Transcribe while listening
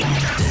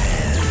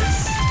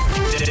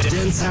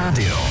Dance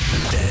Radio.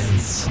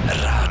 Dance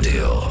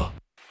Radio.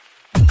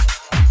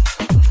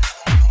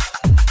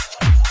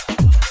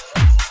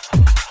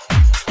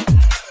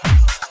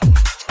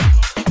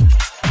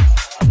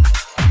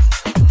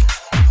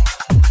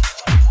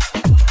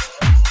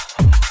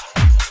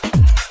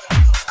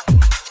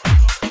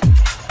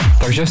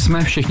 Takže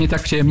jsme všichni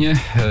tak příjemně,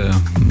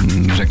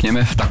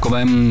 řekněme, v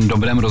takovém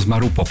dobrém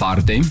rozmaru po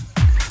party.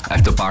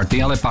 After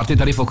party, ale party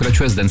tady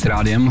pokračuje s Dance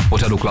Rádiem v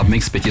pořadu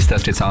CLUBMIX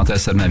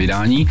 537.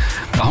 vydání.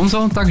 A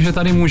Honzo, takže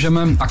tady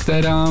můžeme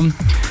aktéra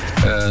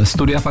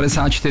Studia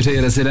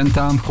 54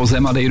 rezidenta Jose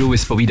Madeiru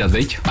vyspovídat,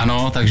 viď?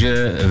 Ano,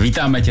 takže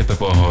vítáme tě,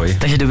 Pepo, ahoj.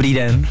 Takže dobrý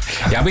den.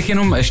 Já bych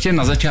jenom ještě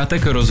na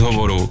začátek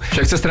rozhovoru.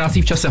 Však se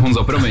ztrácí v čase,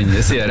 Honzo, promiň,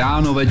 jestli je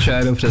ráno,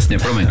 večer, přesně,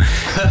 promiň.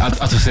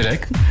 A co jsi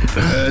řekl?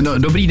 No,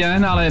 dobrý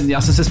den, ale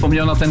já jsem si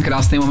vzpomněl na ten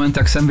krásný moment,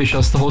 jak jsem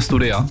vyšel z toho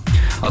studia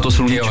a to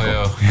sluníčko,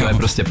 jo. To je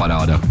prostě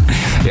paráda.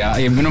 Já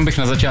jenom bych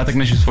na začátek,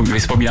 než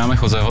vyspovídáme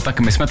Joseho, tak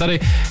my jsme tady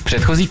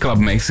předchozí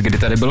CLUBMIX, kdy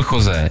tady byl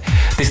Jose,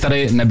 ty jsi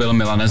tady nebyl,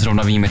 Milane,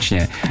 zrovna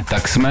výjimečně,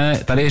 tak jsme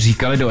tady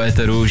říkali do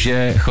éteru,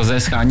 že Jose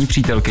schání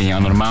přítelkyně a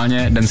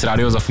normálně Dance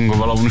Radio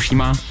zafungovalo, on už jí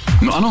má.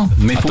 No ano,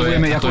 my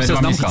fungujeme jako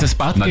seznamka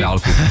na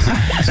dálku.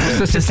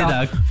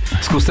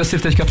 Zkuste si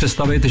teďka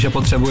představit, že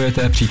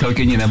potřebujete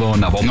přítelkyni nebo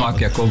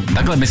naopak. Jako...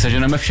 Takhle my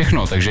seženeme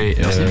všechno,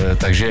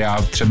 takže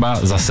já třeba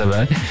za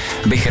sebe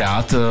bych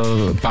rád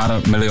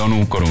pár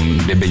milionů korun,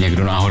 kdyby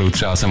někdo náhodou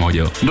třeba jsem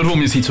hodil. Do 2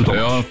 měsíců to.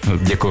 Jo,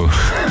 děkuju.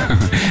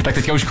 Tak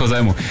teďka už k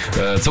Josemu.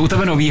 Co u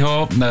tebe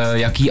novýho,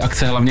 jaký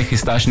akce hlavně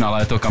chystáš na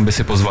léto, kam by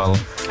si pozval?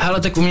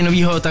 Hele, tak u mě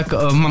novýho, tak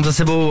mám za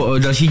sebou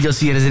další díl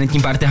svý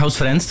rezidentní party House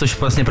Friends, což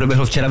vlastně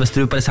proběhlo včera ve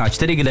Studiu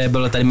 54, kde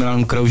byl tady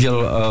Milan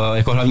Kroužil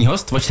jako hlavní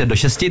host od 4 do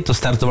 6, to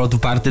startovalo tu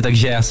party,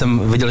 takže já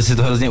jsem viděl, že si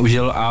to hrozně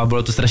užil a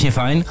bylo to strašně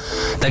fajn.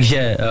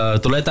 Takže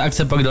tohle je ta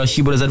akce, pak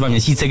další bude za 2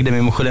 měsíce, kde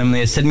mimochodem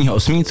je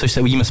 7.8., což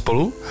se uvidíme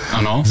spolu.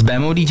 Ano. S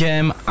BMO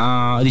DJem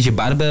a DJ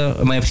Barber,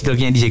 moje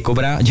přítelkyně DJ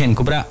Jane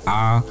Cobra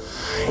a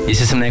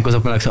jestli jsem jako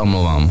zapomněl, tak se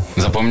omlouvám.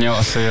 Zapomněl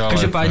asi, ale...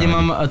 Každopádně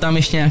mám tam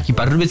ještě nějaký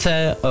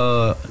Pardubice,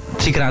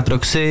 3x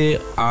Roxy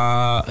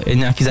a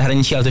nějaký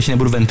zahraničí, ale to ještě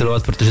nebudu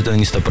ventilovat, protože to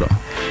není stopro.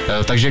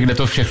 Takže kde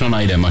to všechno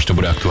najdeme, až to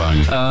bude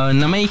aktuální?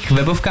 Na mých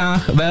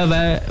webovkách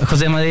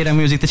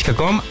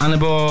www.josemadejramusic.com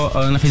anebo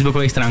na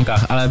facebookových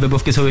stránkách, ale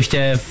webovky jsou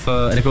ještě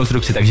v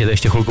rekonstrukci, takže to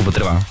ještě chvilku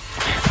potrvá.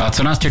 A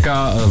co nás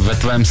čeká ve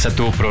tvém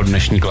setu pro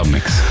dnešní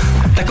CLUBMIX?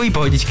 Takový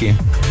pohodičky.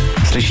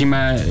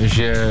 Slyšíme,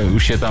 že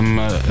už je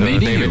tam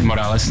David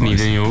Morales,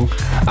 Needing You.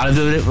 Ale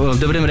v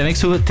dobrém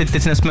remixu,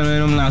 teď si nespomenu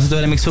jenom název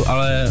toho remixu,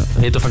 ale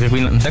je to fakt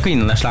takový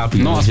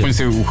našlápý. No aspoň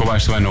si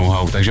uchováš své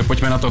know-how, takže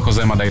pojďme na to.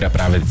 Jose Madeira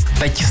právě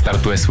teď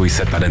startuje svůj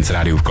set na Dance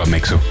Radio v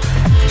CLUBMIXu.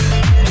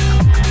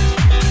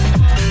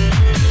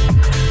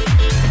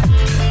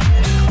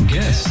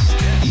 Guest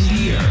in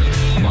the air,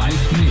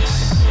 live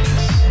mix.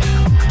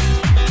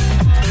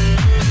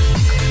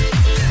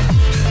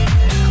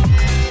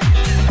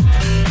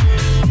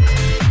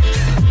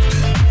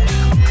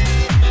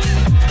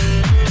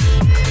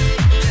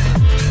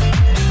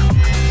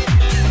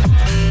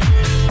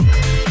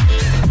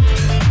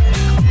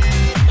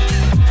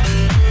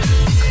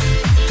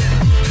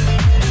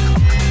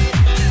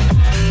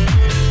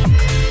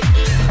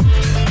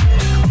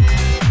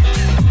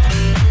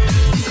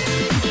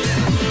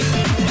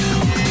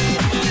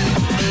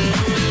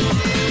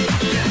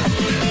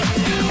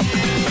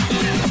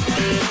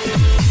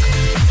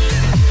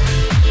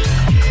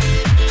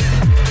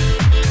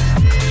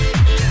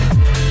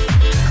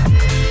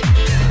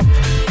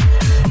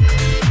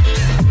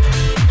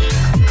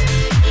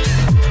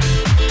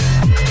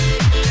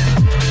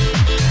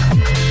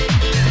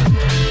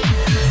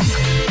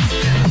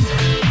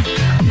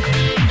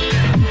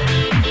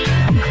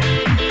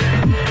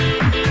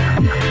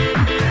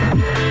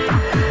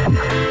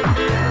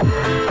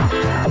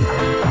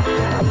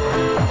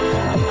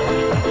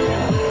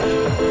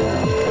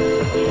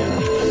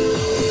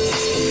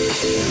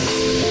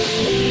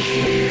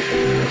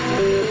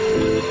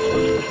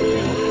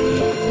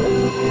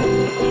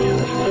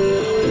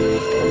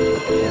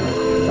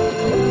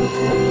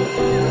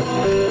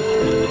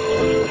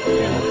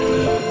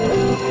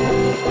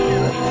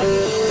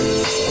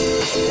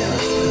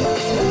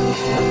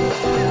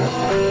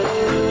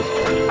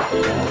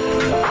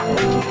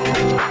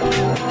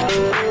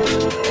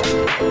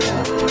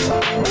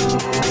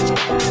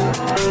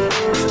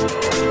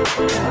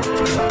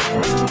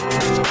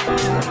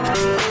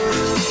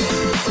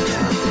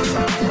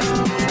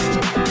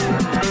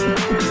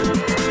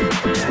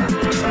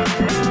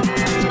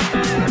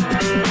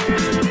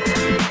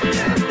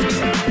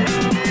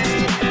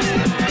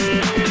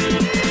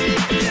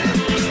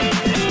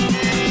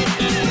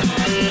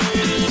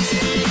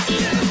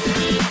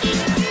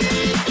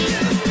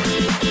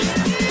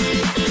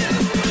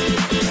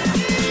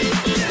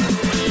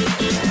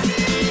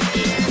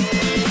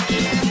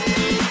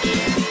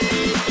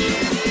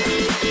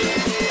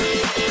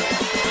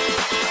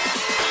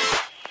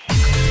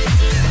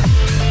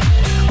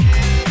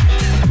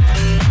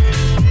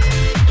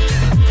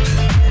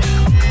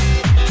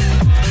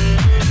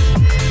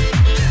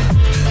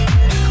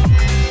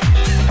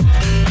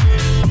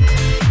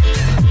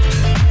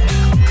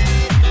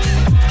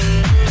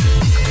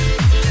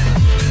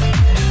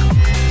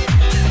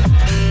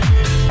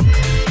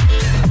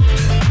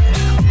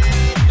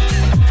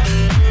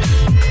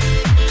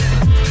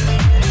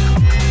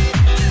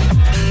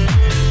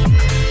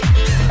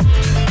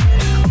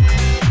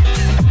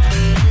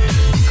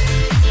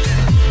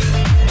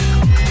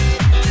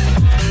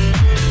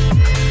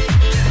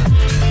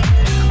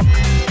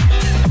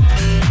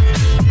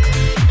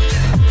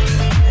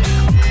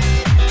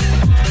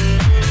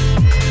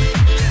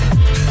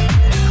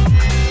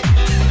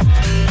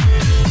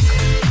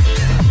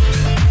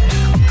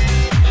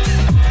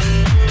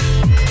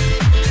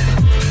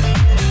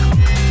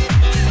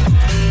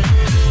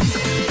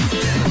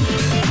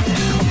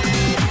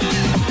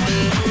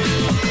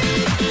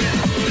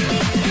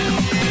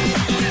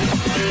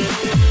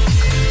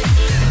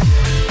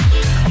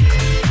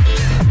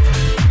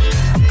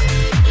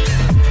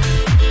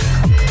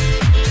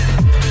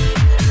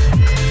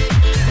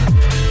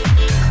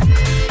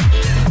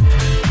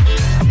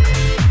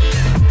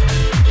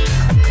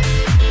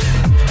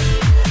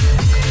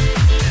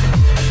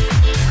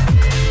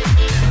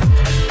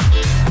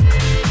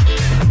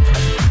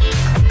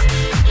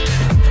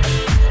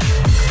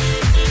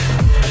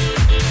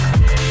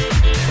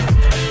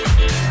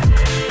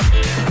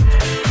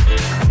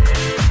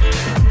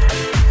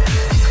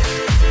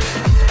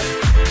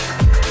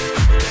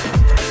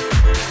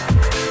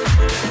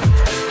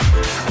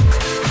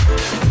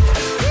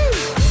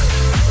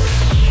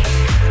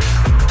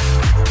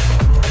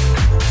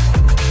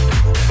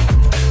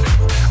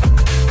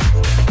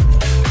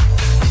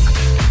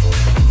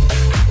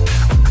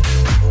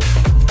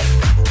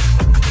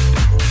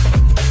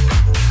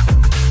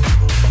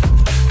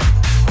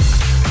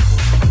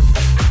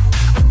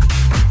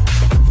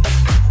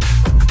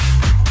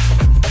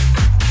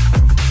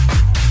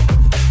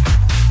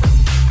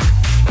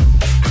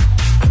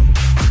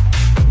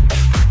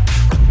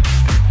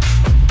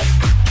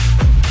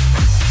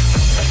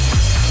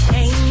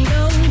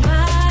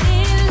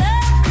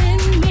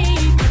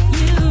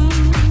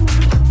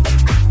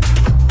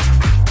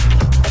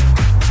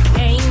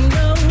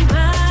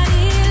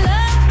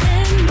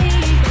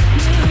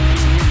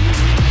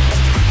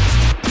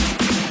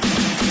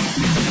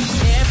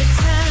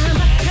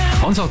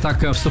 Honzo,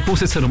 tak vstupuji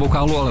sice do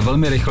vokálu, ale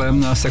velmi rychle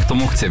se k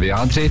tomu chci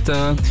vyjádřit.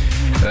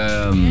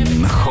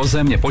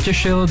 Jose mě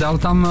potěšil, dal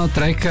tam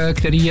track,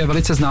 který je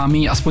velice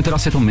známý, aspoň teda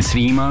si to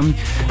myslím.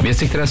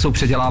 Věci, které jsou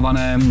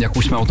předělávané, jak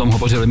už jsme o tom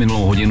hovořili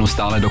minulou hodinu,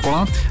 stále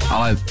dokola,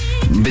 ale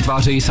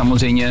vytvářejí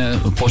samozřejmě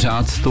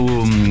pořád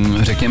tu,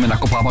 řekněme,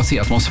 nakopávací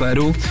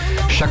atmosféru.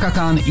 Chaka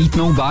Khan, Eat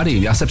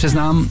Nobody. Já se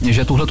přiznám,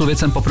 že tuhletu věc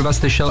jsem poprvé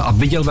slyšel a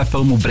viděl ve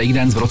filmu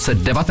Breakdance v roce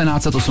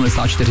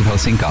 1984 v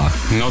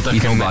Helsinkách. No tak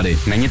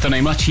není to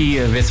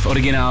nejmladší věc v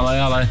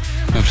originále, ale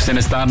no prostě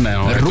nestárne.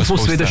 No,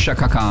 Rufus with the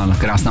Chaka Khan,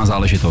 krásná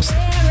záležitost.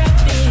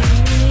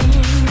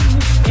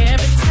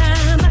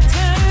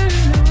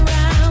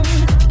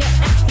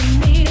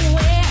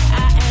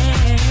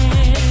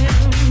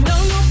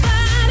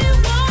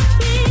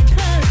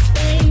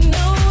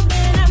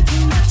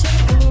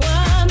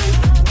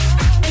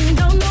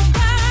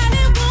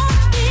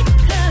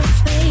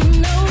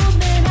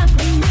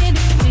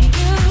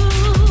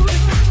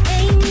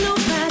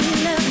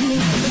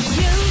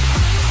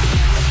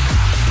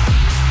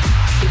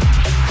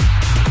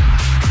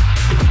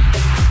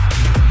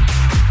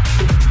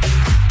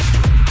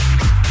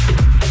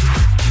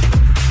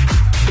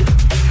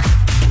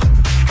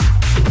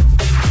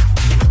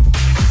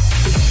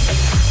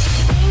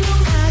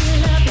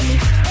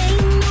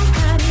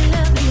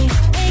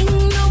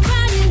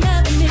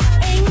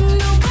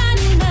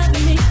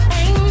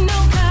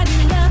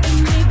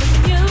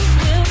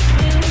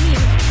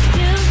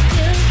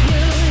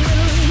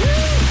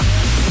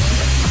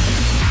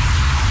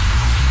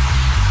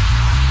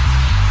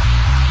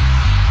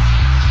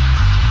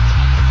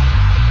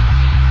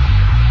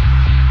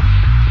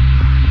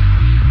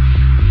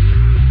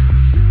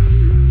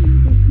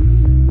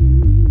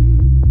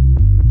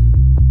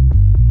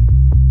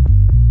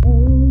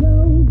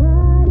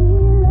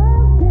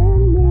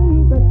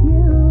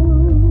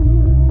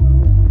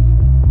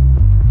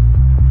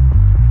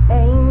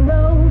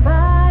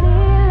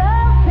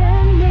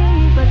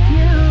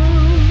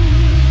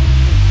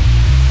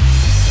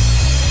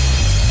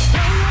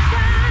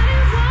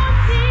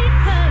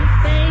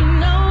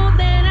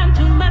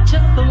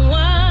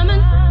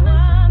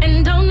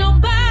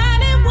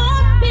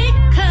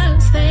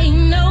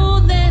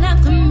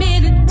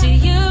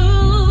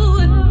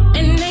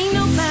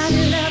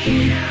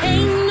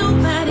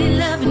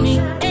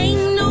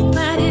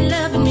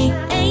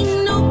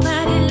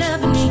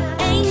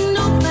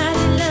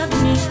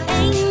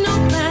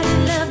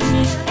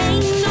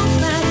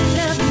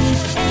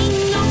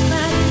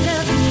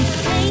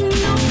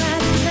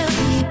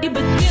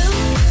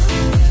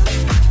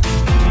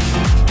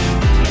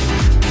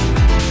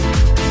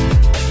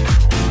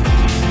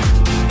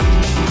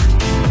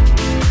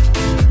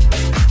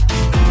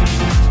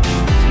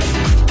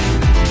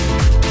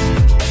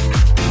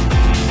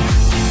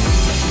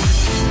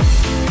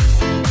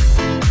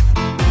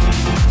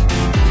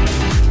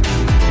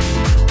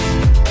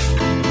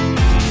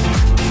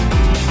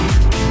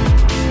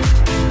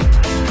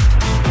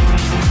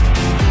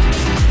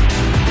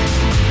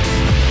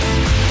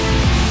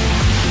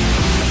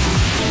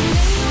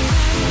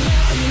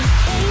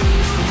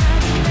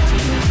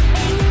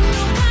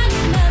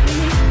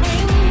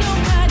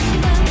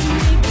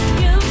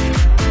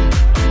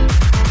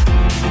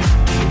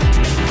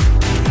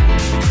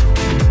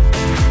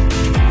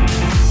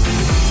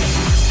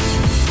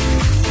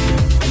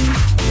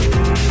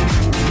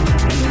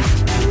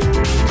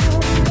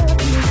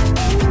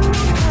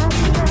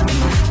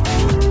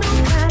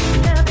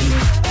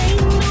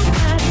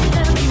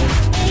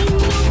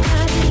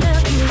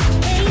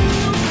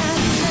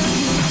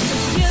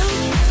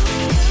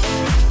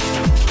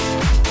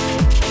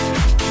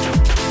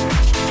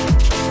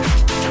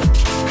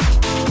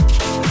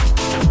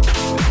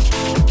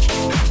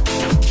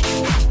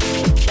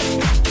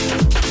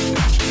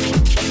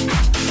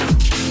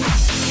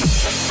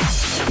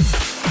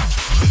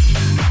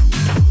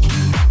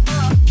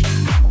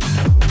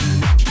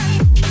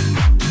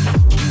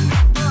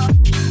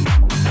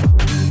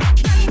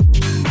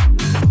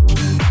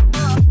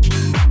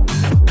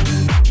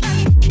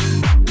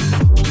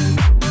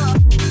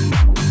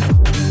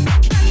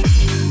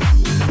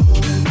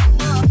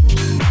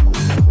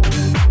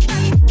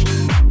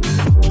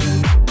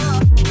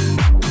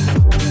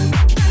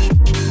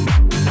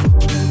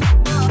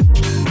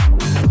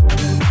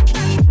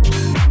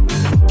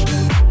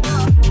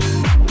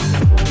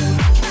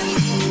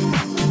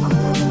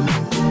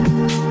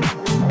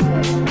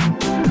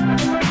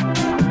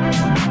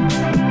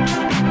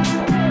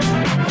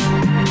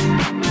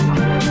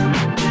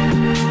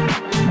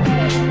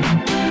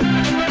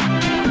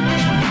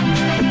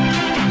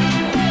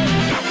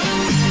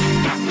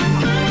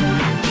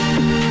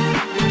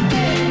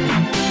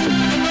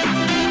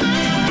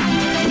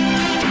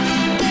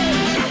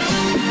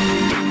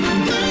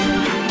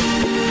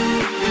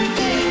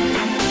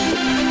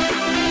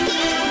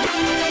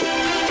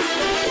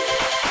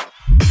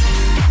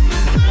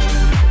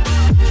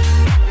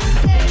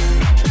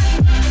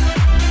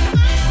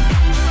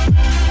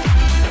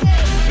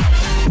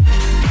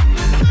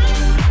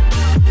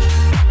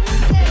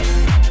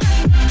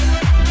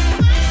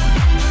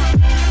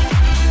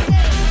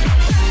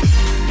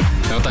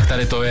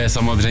 je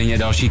samozřejmě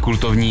další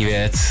kultovní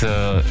věc.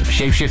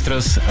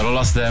 Shapeshifters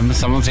Lola Stem,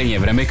 samozřejmě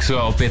v remixu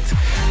a opět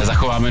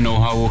zachováme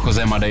know-how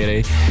Jose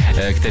Madeiry,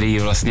 který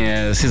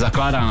vlastně si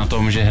zakládá na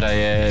tom, že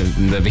hraje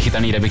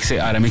vychytaný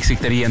remixy,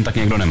 který jen tak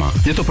někdo nemá.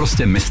 Je to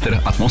prostě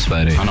mistr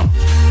atmosféry. Ano.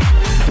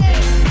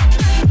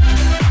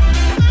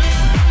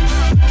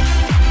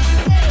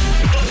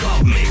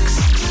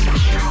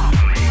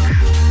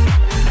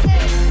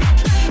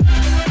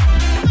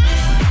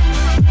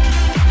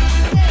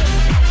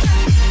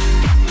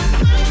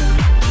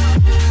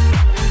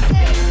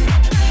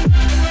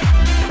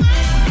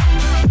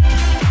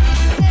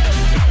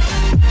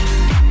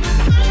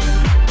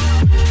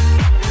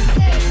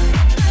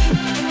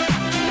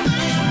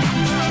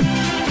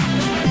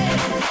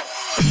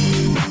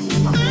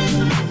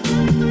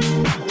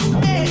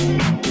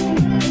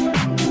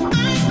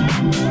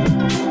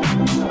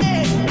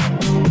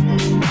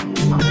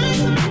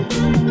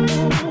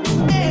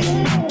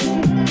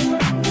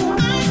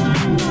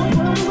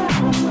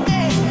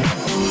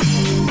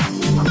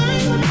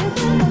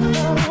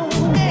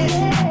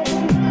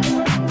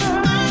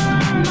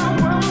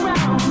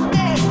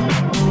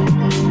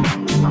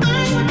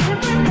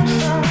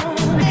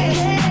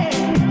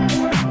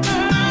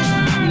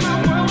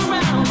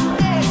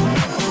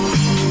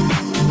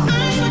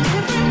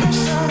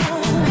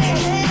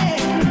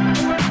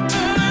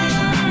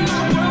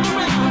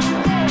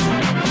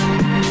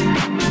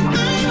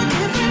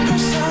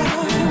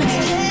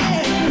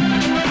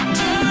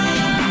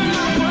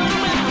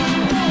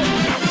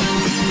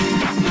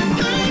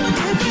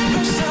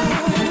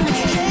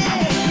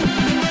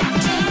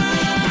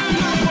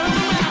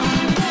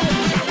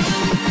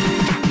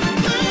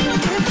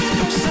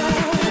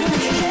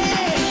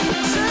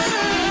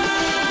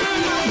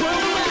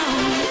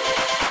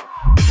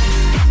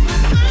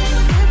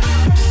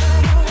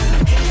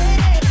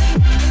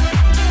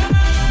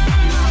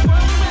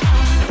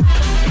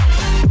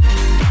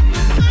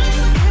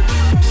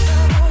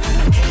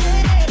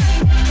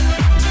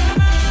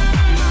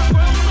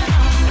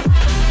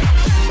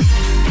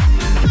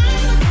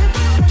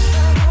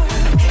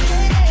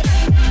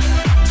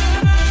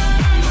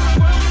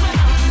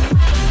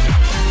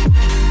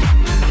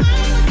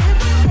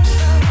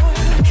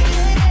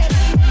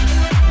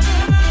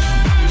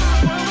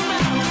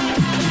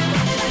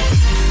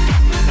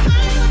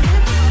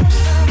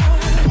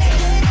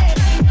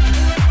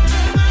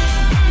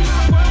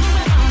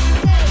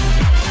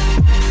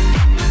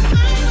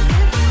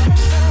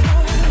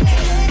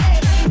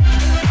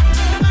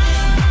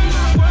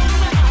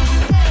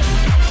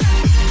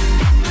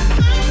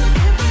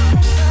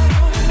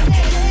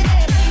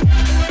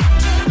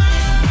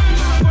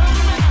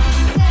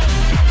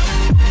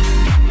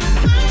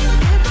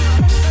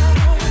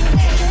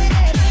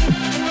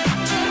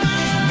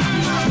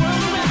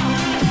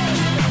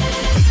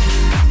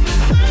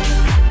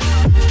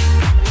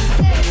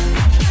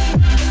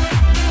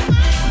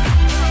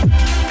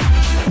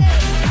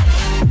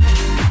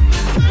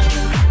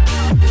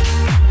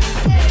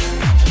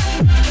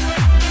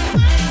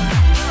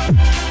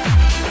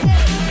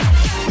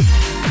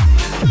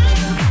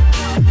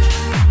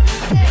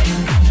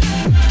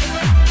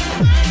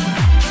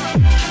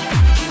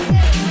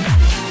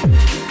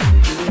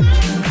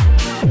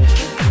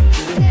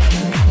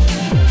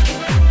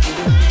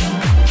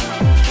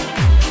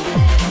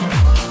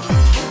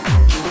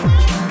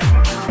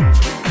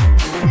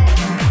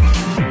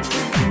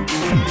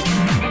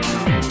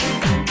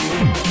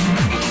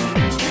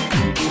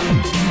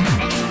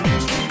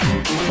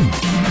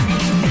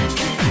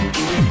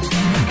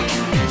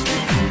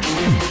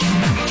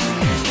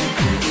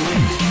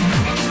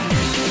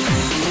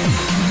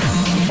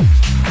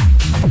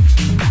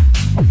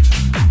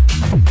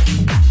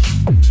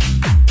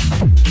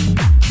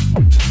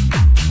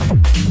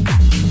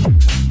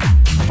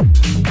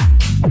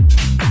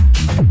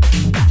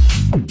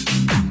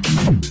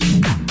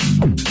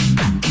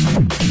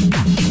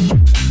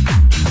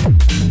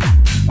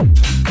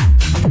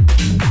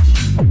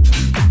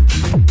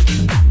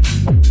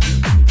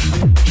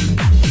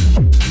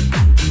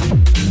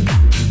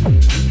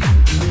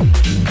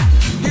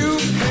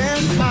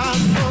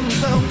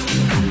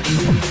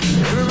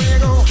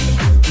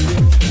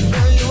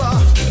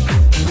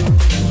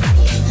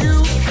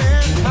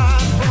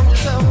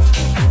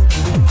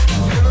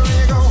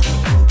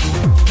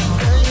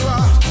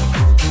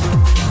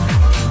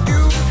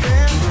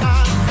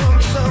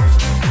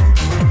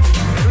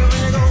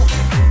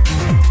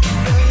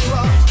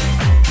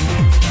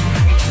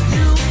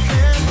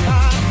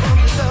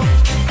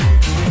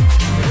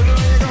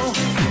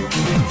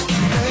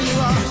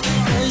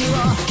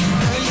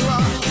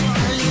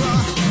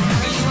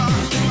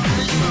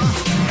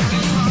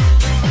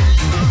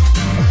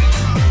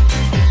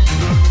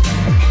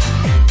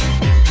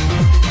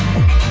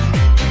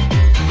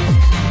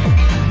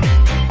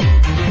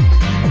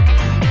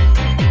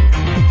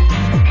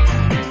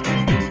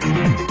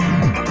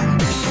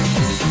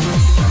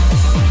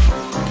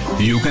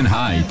 You Can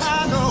Hide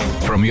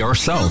From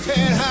Yourself,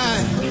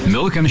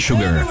 Milk and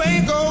Sugar,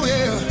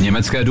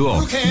 německé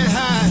duo.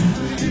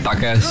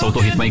 Také jsou to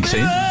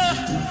hitmakeri.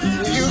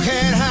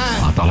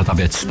 A tahle ta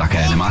věc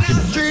také nemá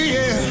chybu.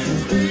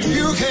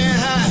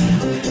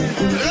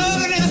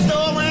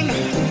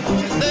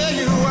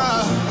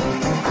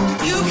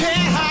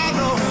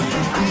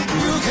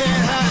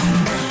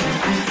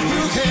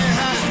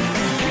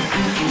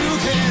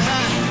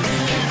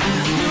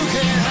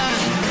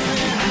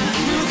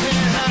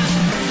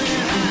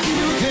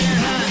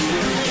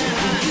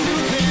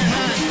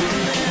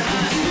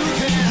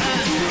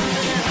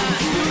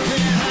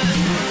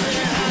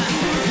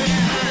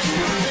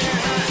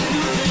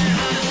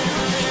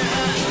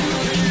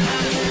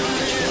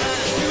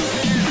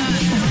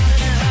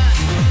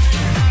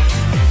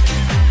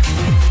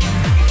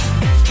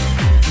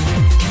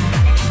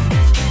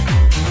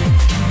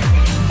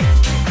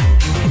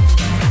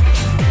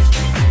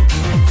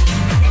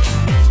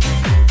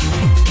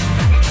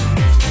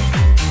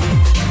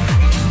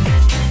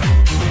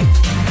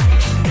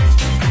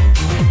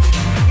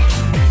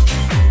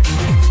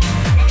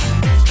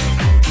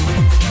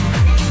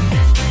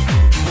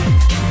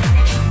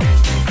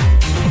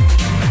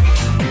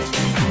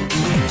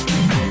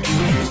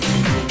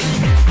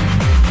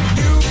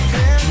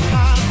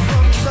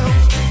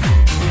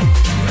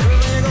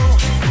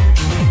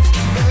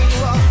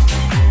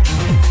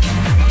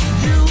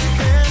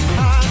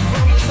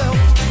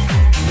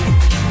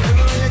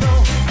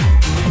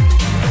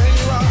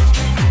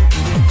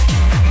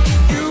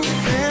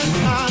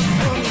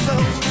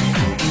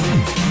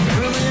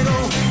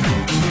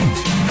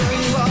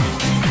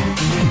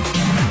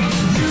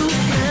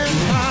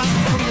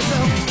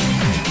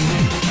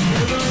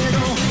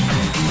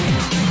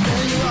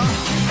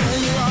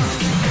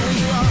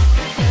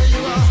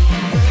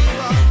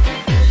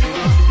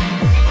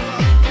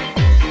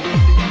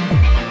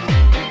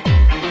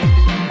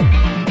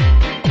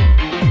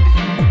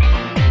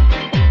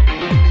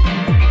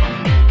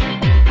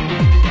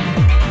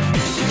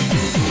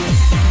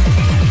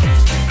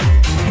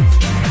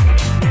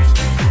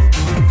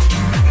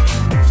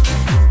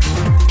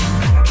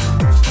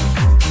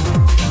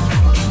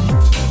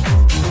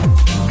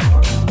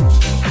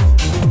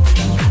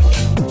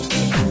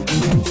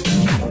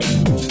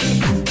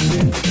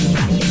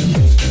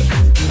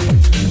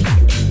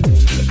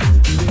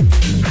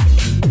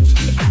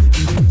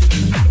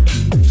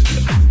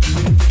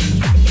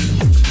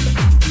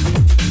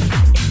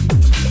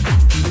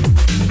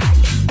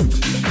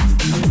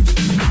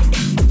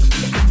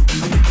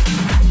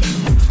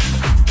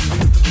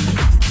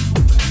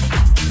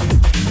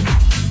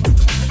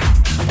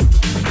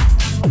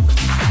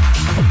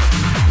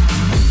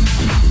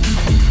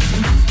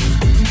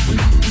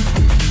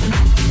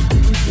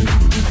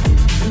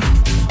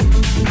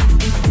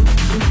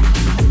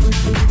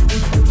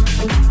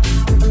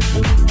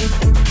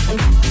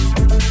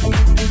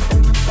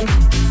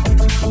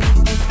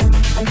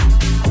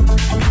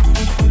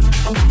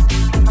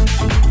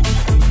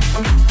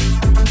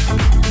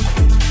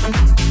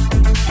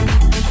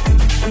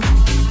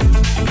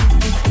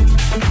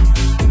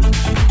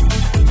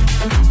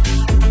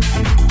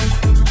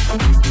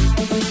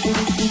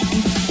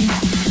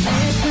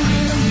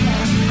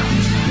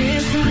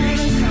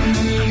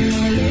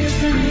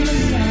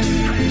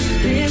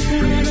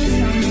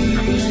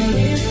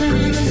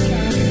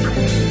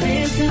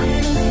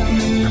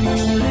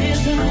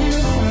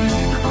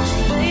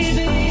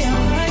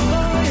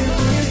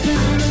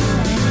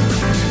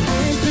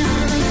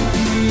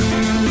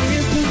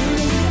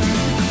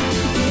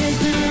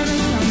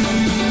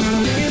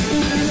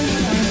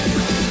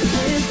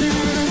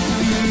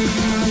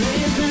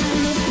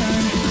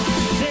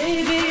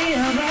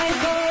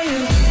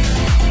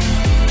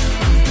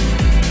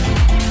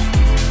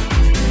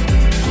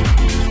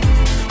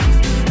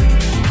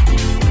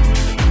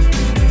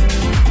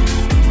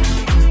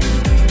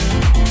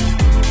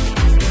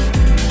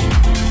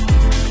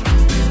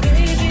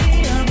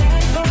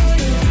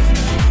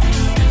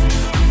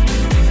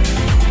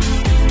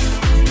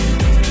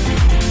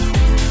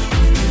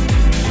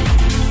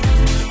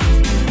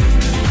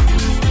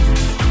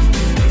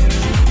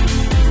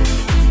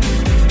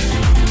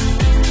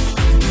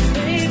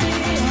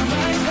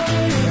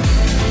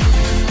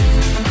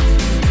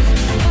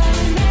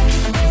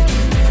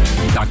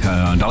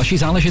 Další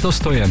záležitost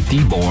to je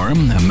T-Bore,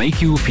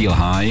 Make You Feel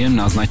High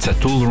na značce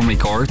Tool Room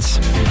Records.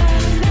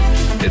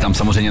 Je tam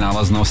samozřejmě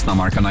návaznost na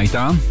Marka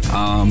Knighta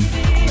a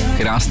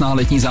krásná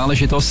letní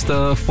záležitost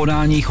v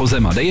podání Jose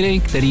Madeiry,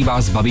 který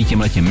vás baví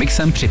tímhletím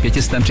mixem při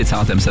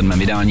 537.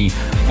 vydání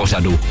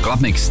pořadu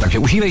CLUBMIX. Takže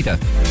užívejte.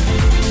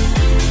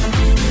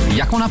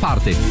 Jako na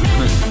party.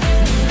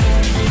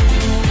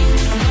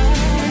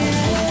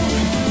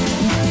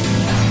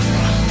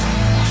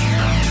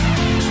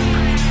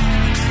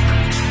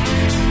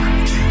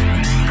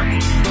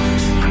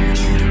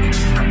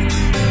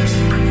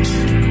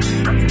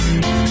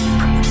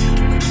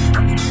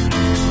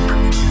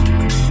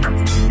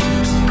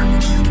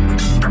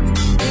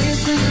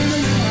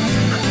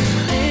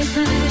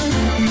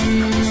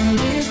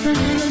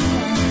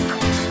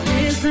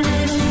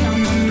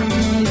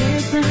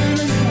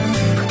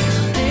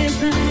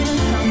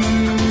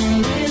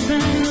 Listen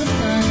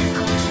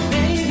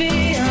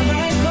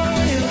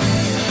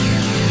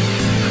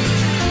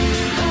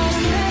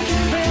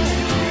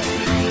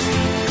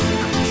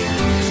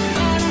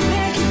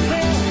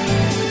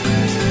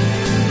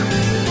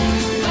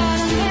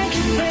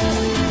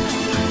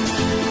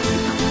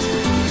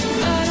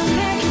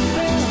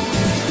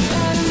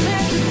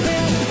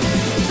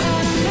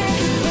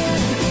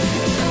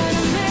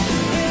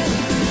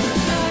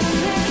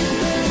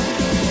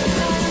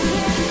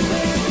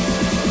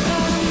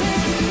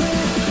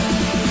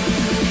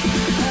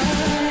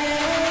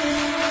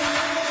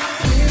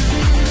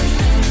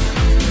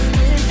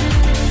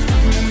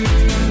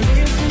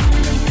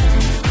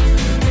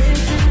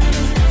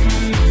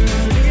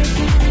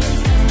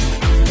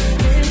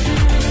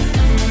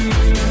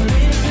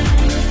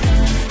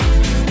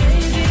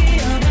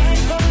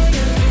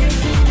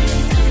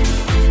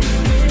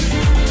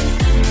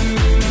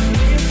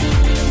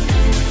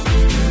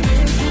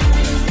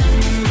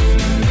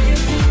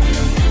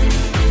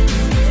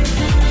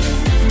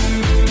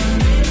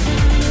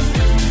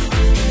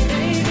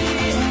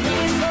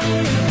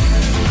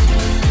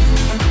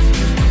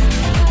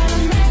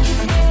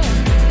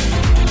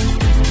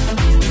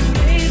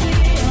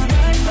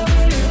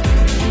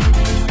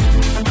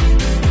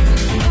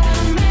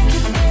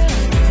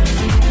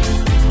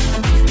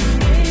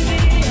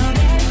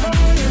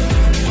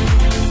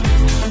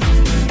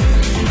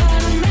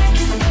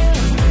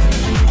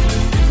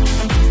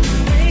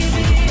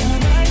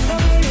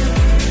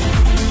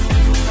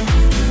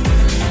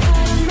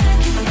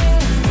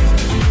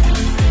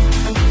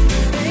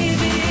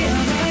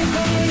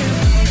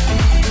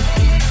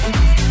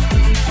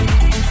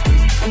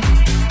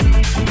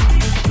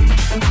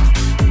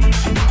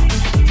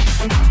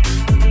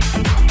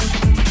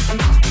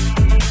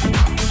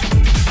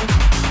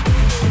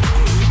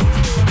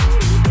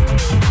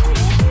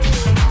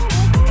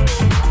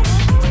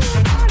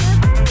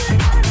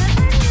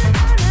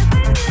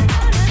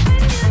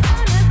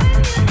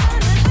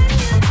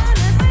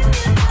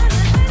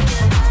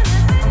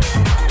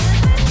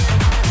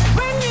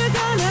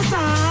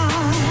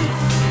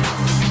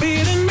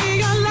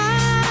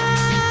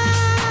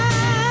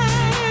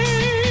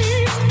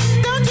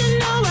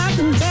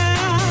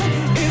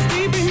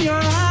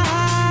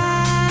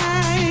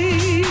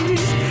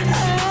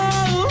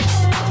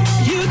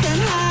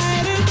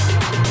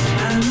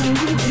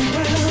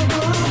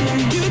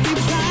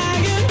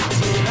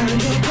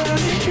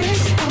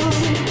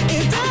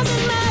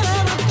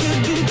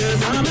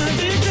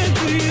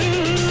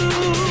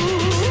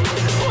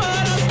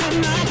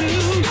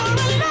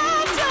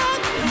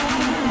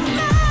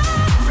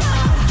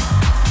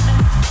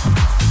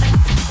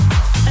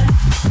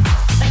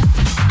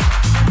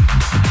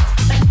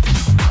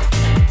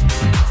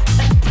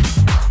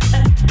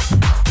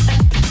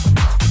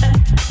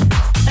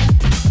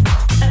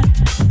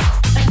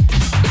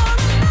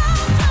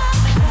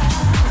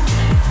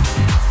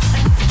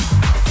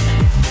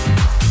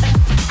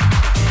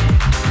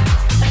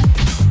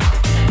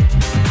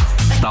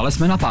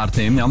jsme na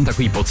party, já mám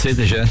takový pocit,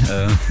 že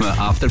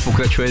after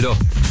pokračuje do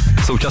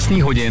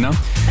současných hodin.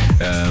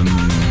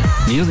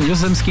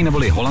 Nizozemský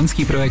neboli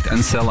holandský projekt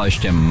Encel a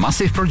ještě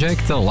Massive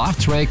Project, Love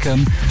Track.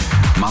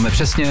 Máme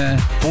přesně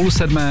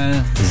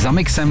 6:30 za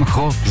mixem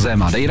Jose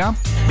Madeira,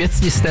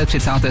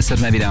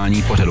 537.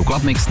 vydání pořadu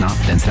CLUBMIX na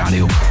Dance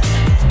Rádiu.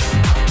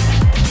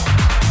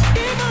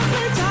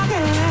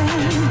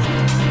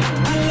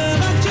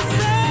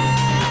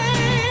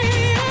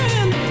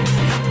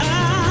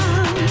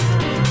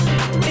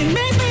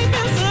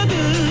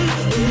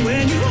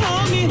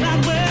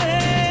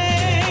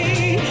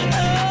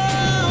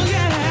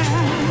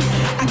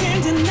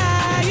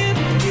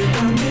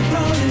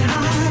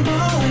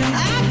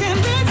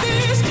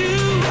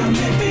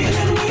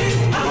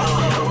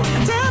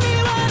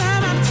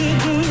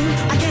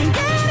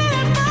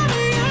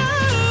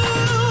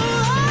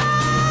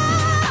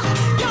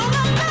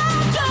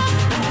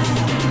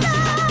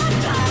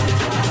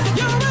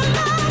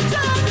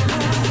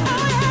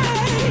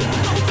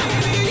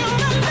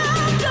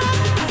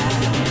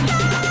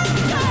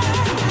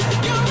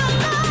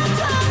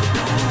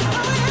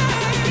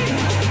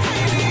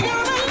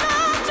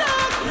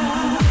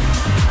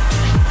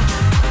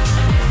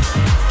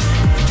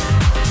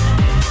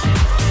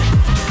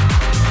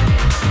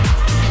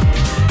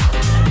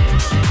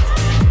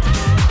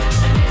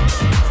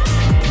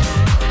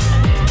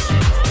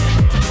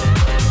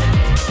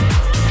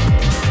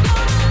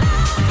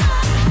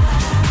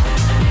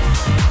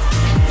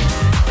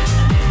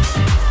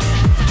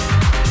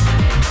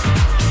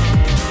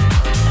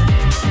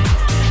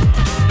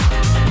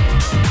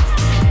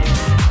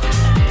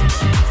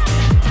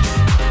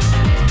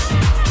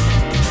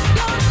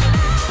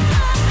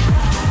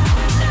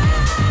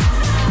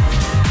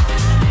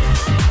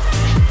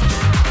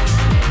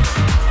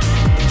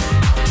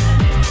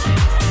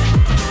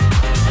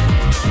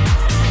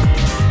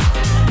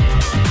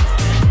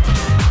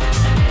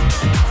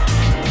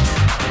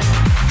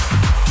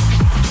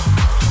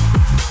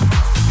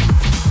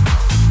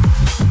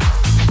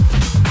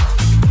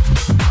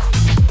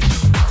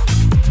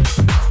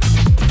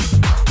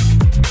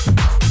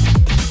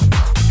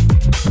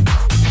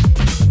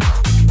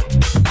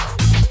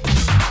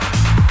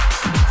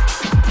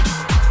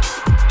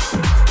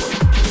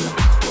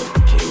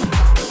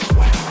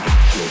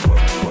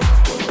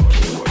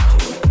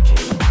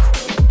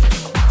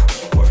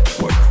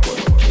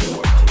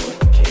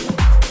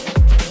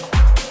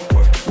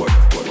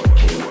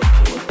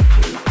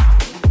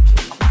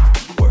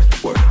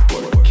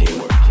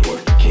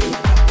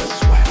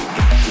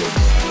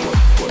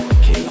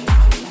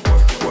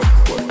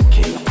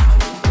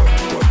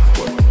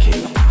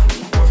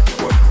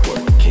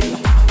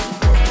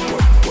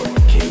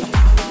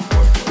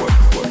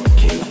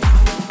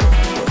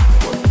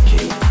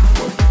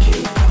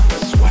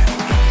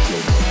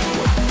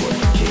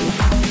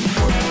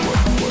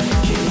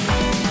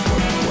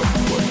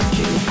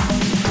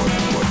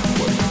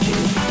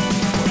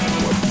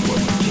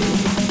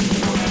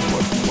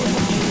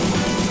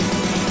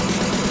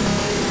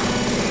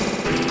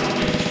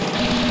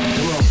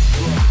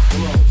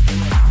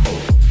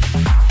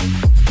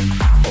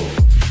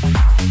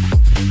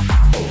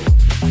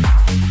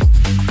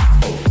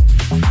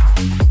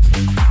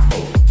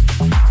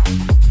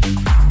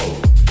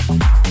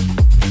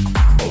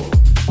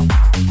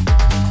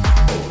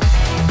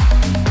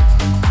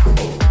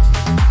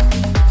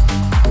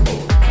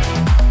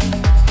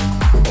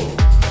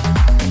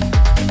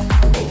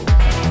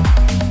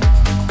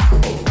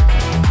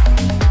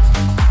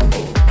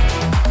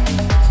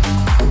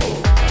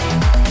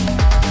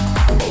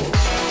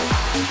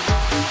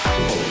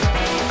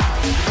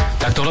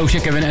 Už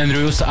je Kevin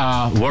Andrews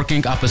a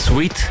Working Up a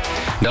Sweet,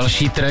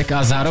 další track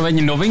a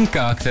zároveň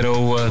novinka,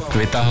 kterou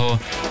vytáhl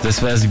ze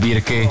své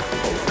sbírky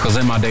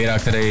Jose Madeira,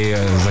 který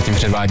zatím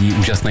předvádí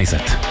úžasný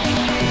set.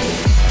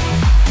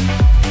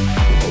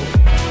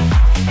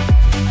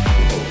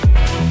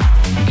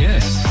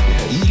 Guest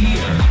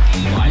here,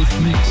 live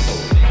mix.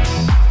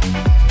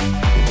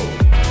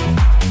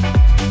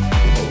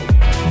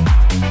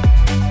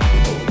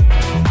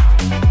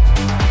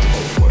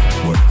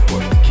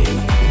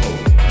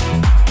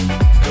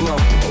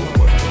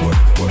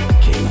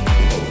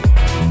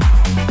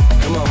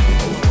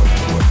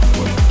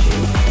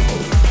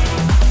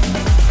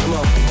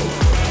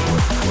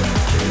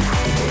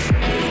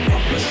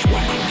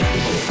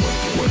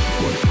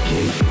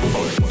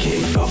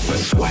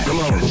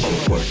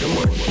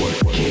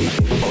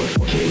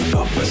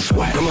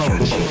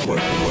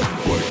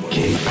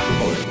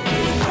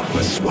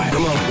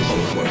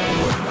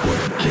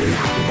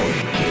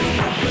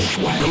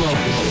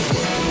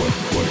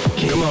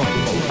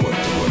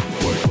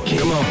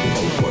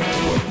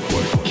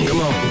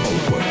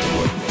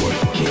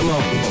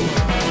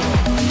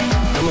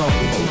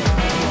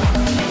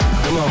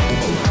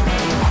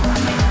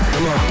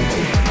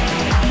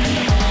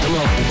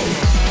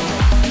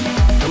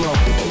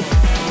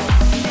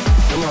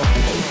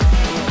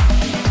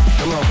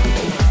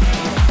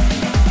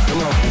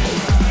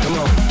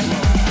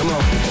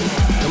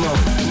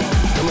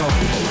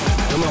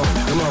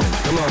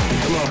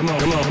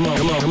 Come on.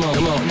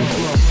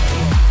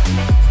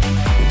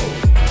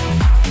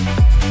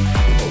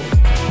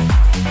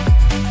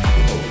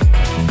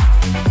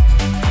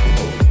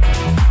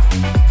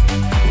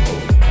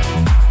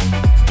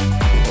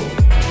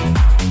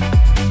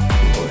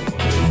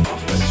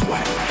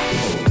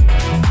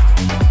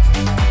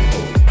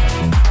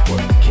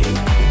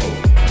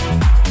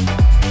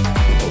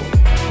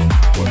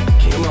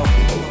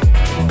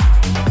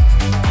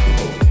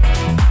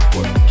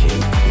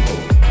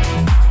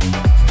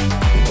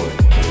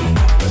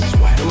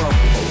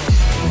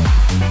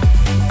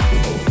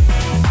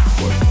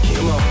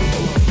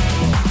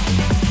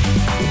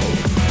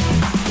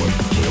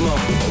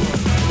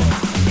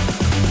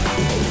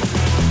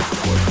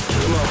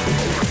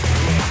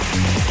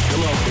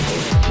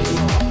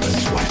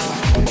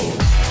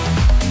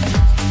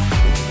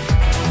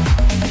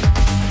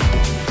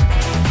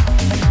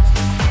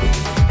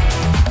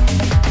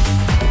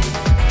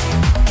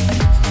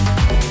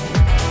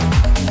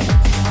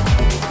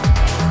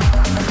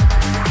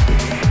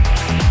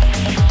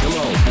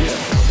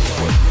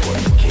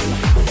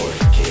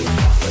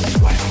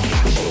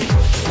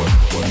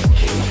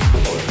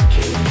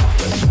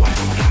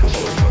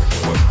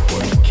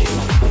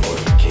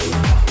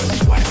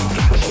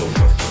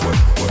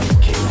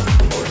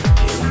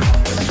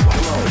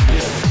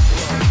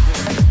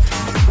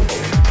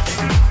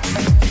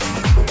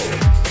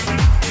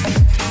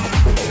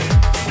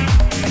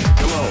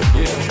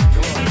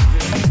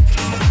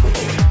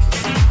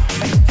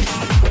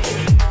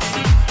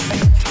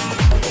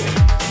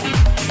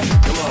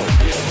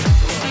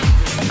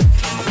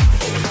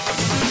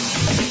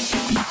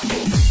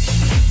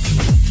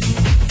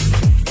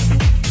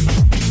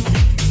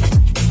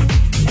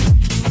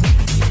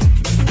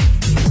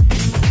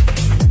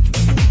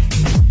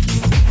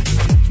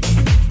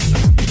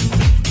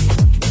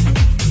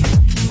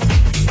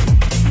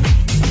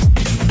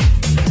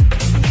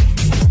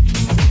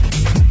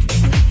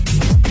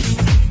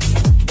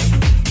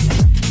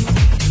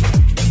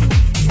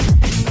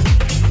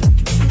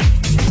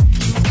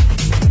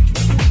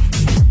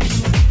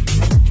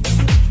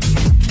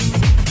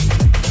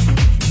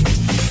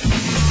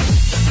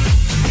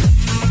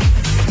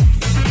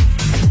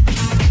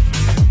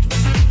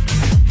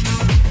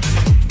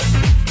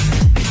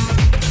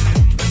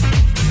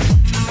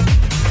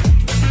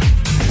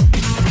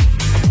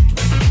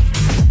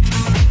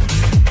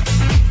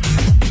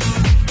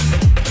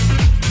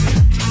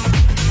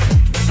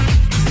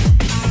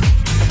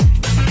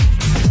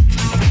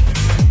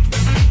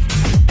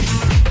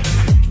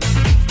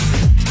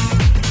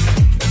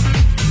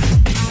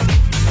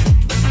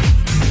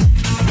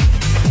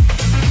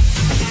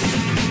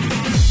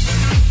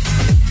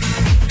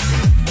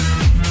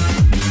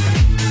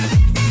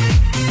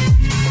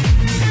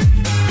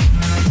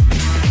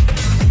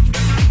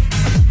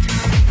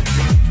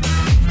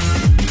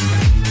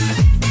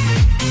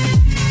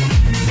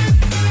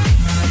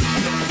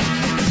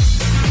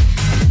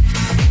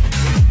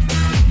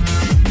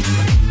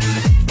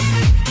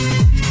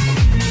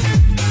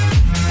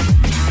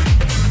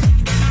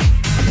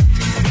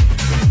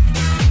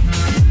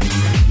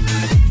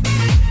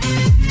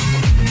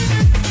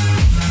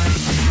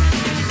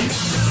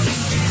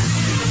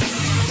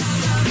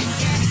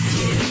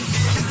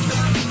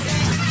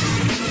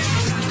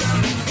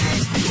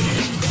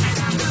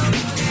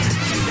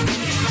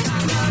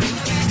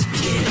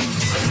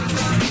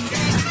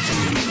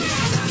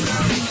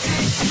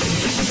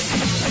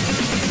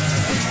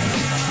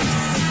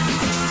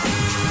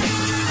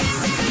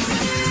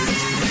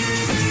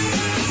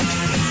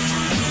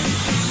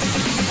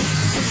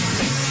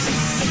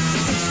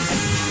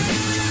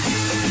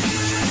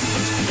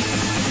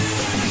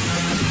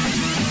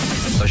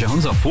 Takže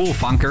Honzo, Full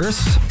Funkers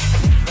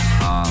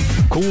a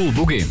Cool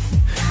Boogie.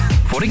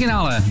 V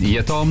originále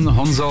je to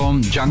Honzo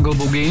Jungle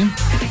Boogie,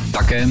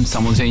 také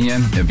samozřejmě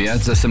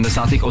věc ze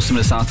 70.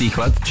 80.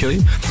 let,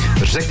 čili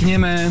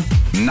řekněme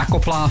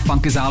nakoplá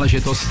funky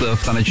záležitost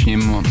v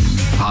tanečním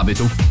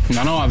hábitu.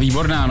 No a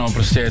výborná,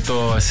 prostě je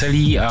to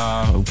veselý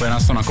a úplně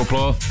nás to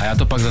nakoplo a já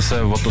to pak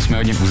zase o to jsme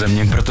hodně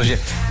uzemním, protože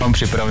mám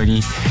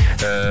připravený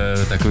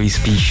takový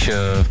spíš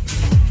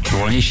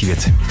volnější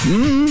věci.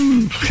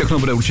 Všechno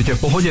bude určitě v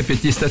pohodě.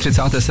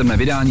 537.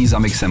 vydání za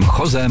mixem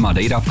Jose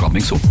Madeira v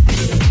CLUBMIXu.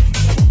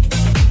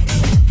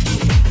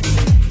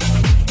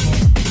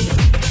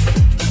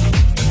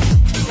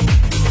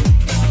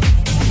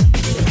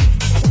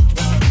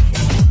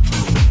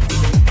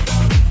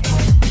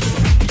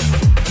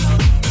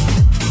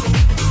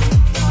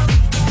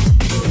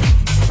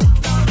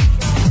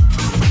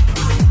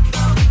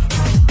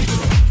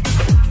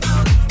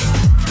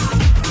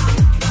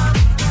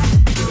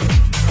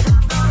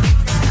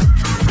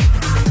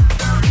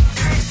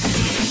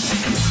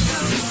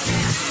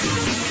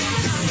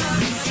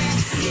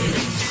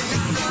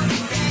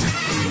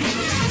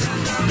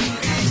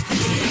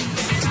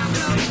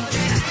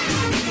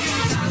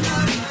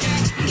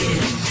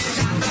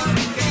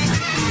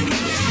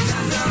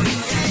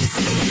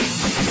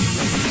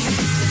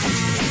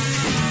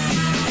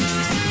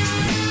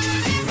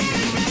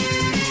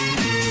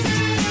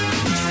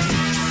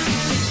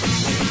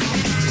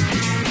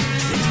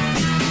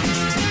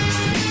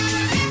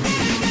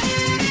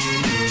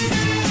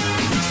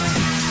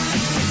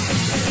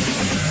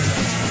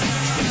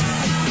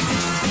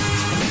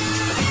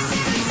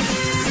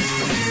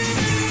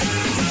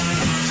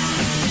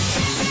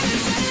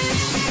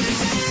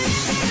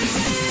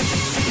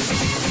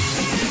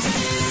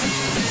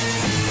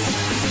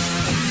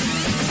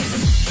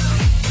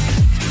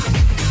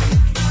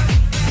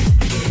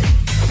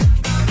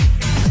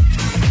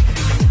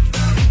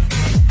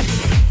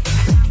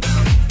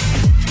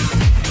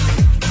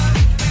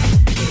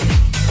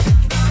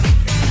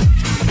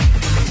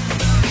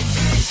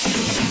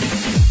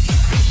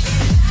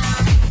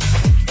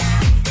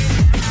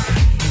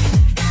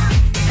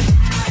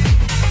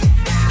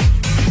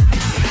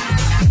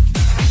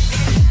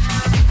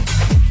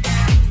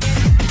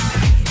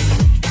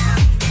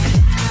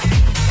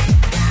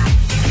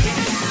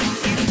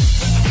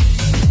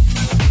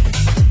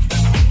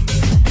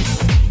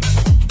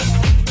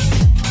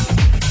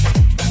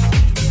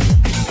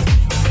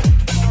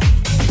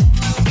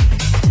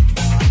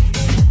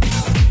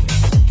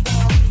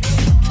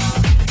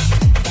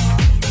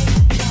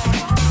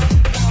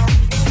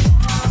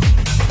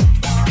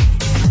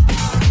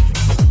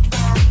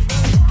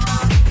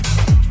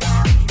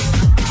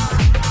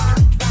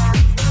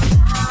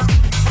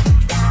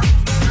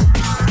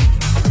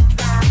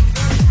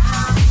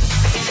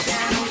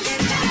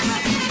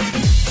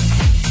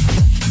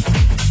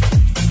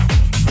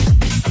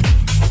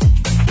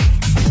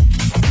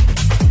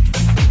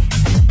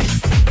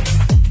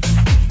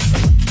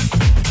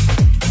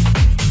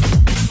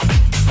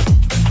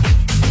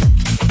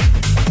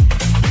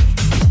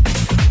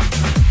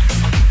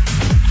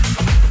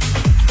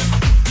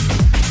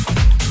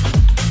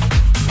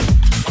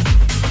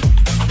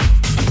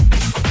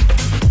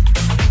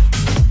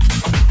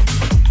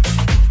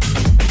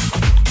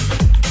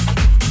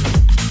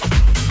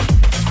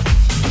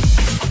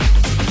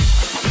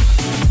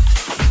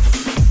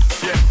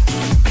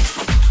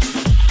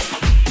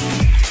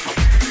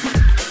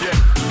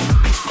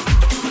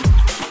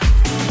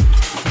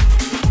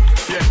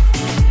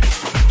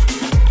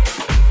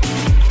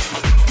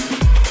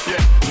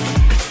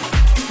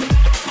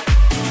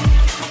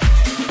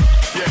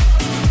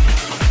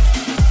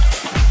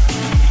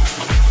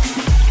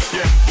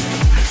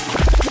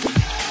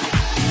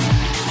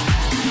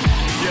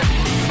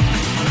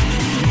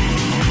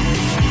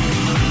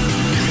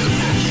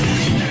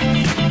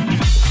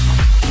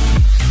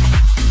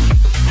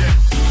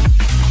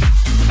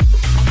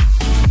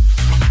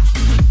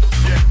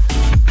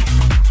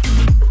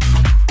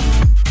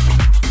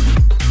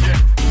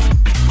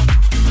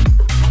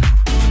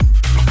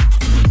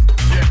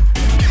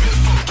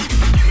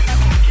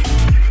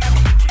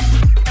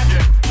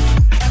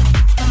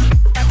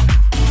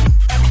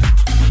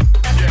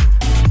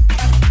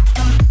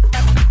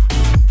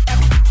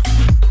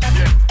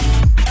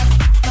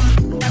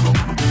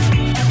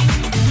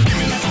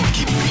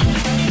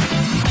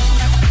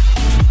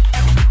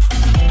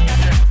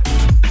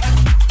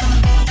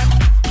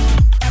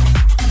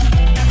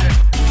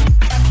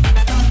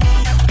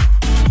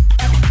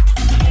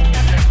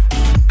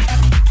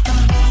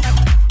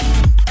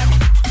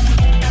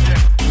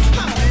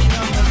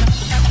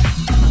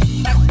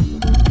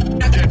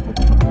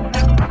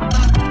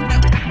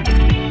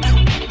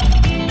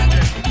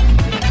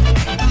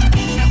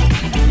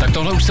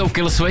 už jsou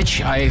Kill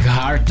Switch a jejich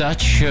Hard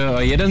Touch.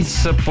 Jeden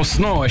z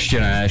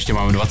ještě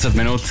máme 20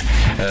 minut,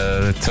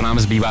 co nám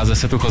zbývá ze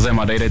setu Jose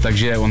Madeiry,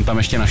 takže on tam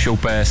ještě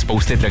našoupe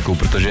spousty tracků,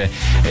 protože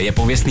je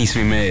pověstný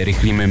svými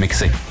rychlými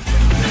mixy.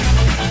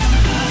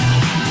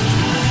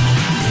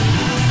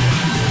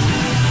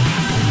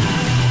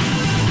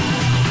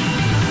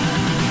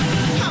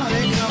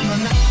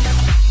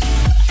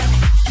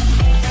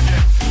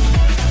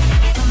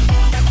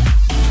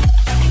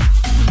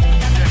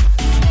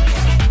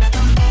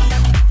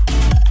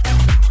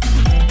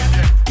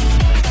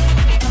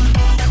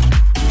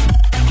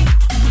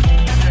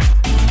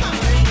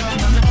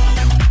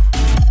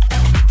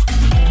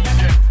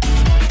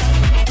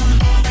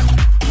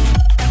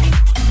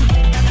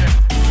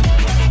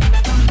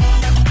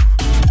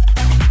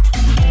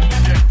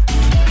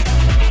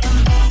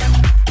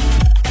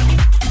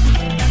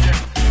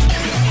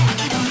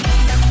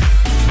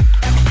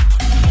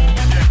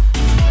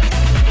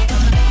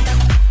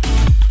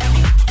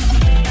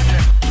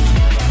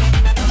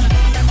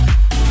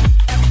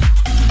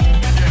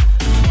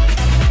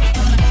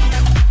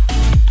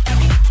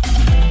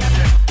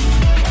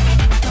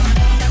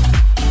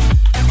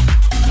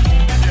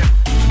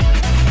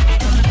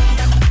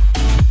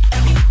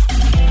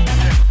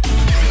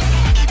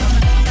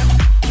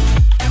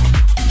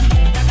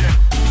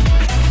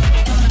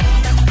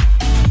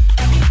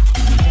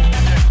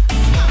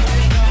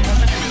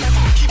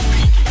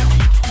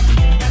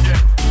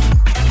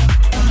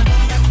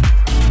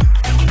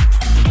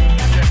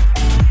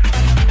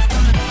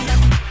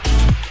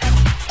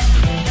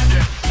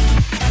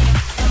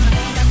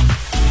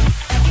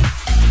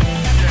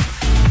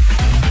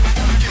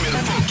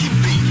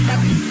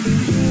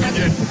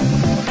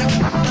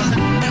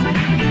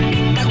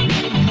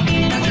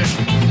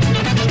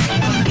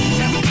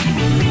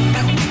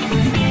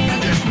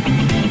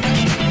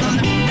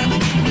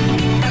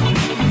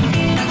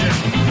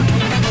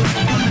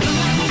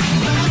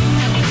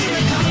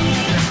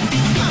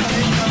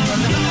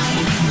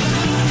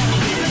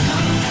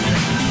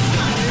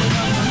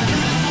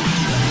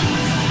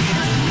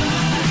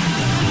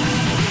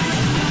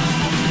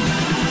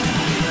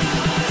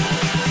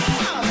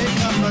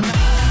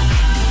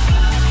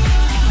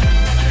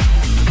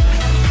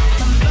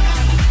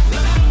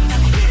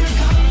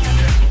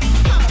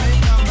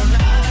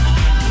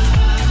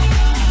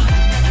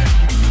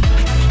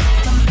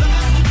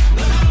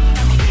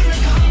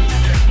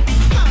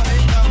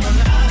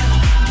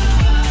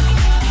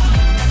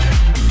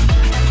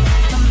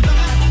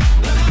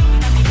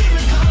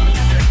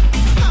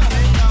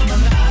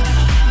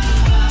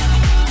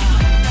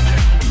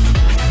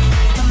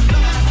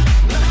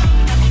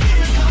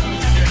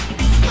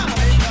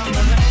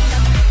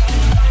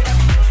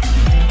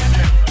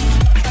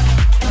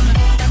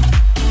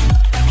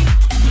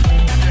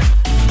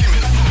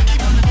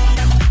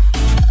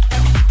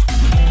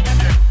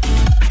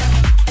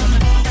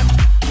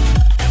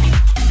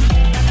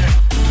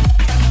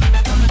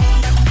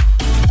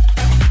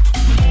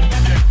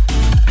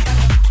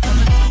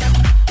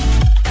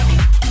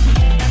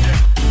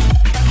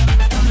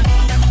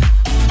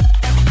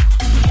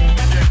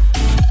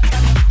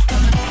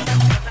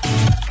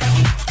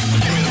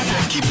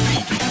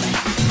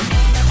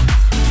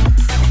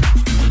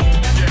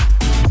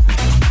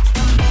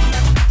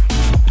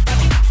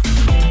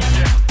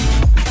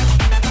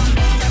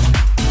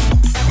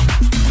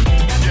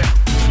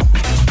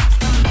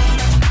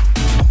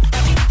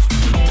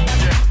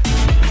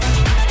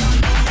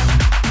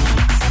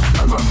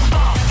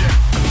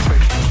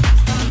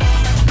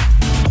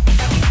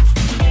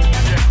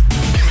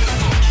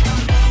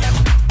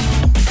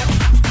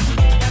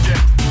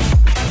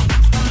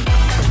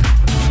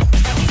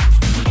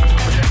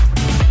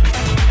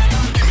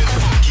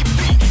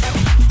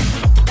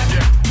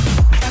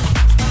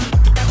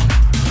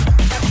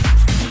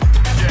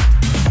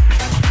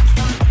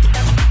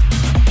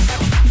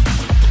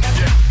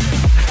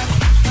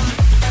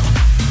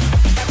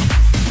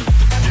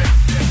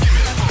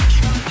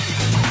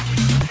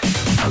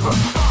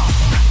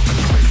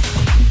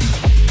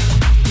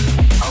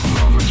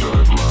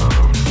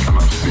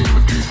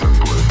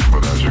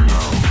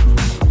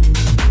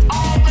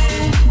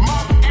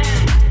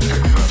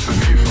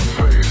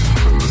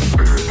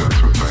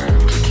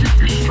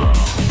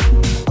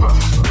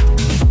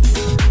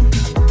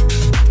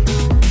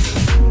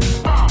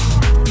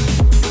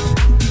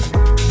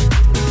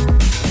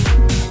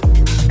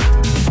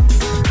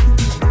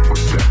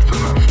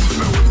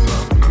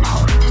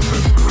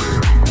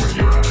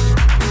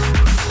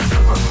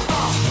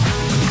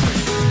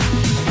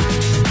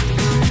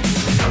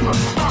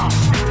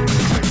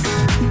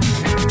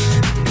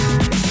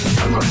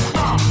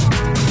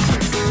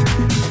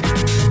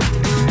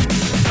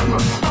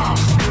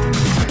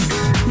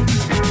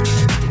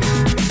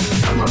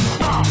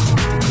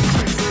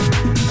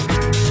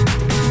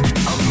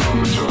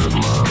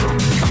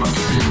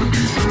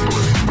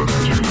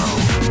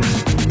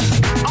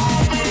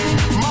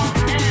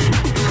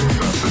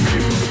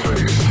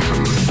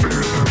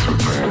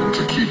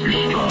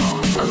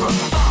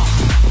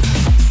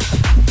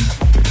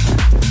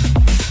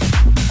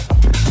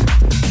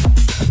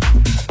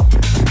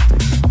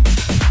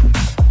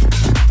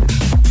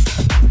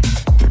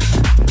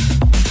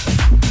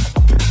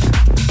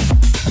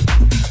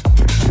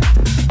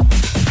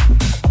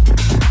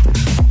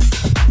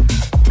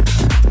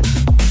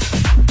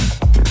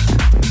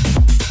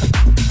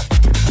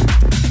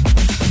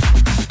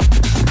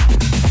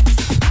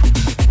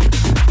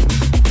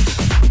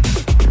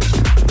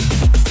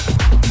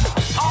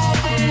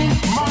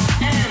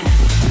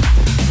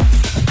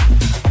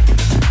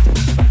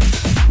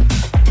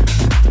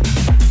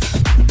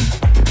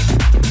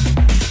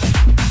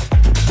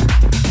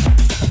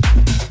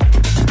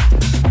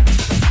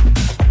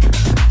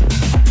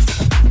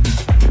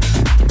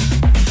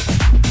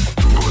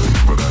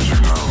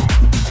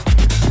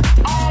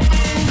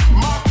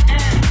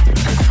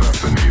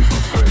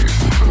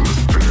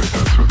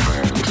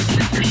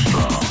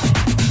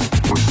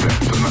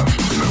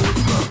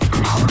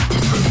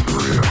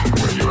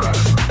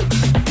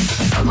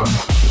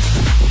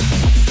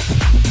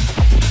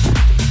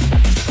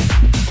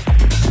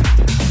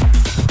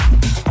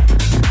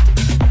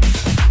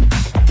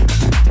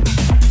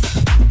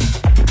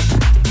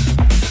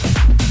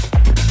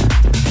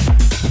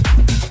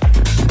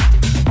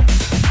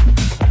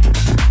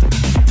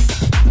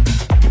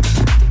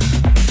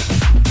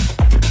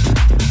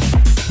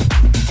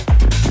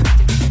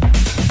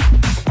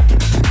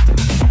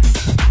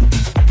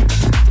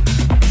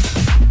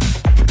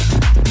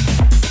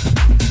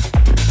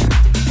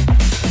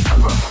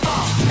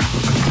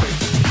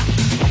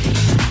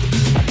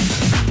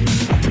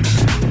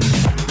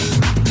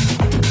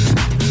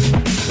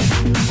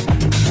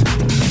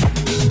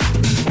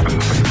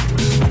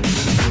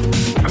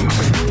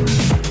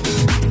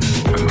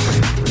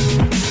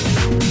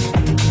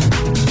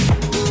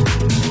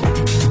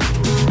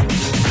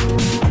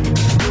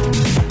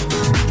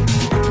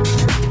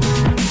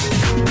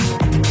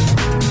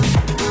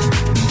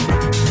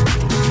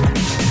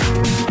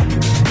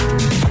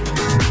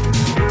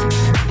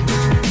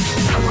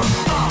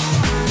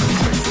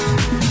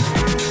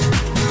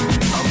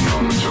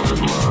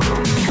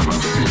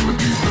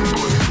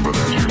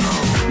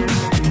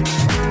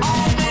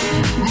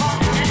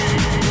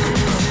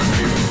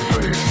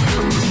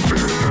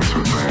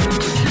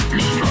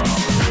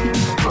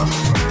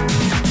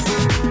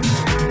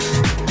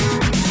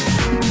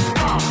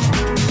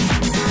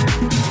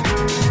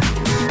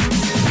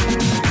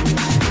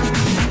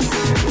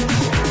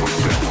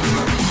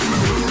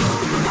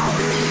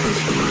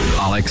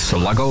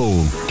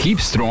 Go, Keep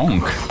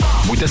Strong.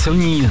 Buďte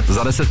silní,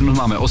 za 10 minut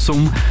máme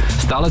 8.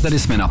 Stále tady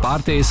jsme na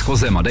party s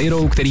Jose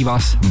Madeirou, který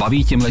vás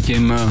baví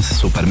tímhletím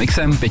super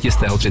mixem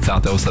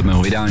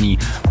 537. vydání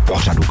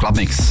pořadu Club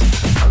Mix.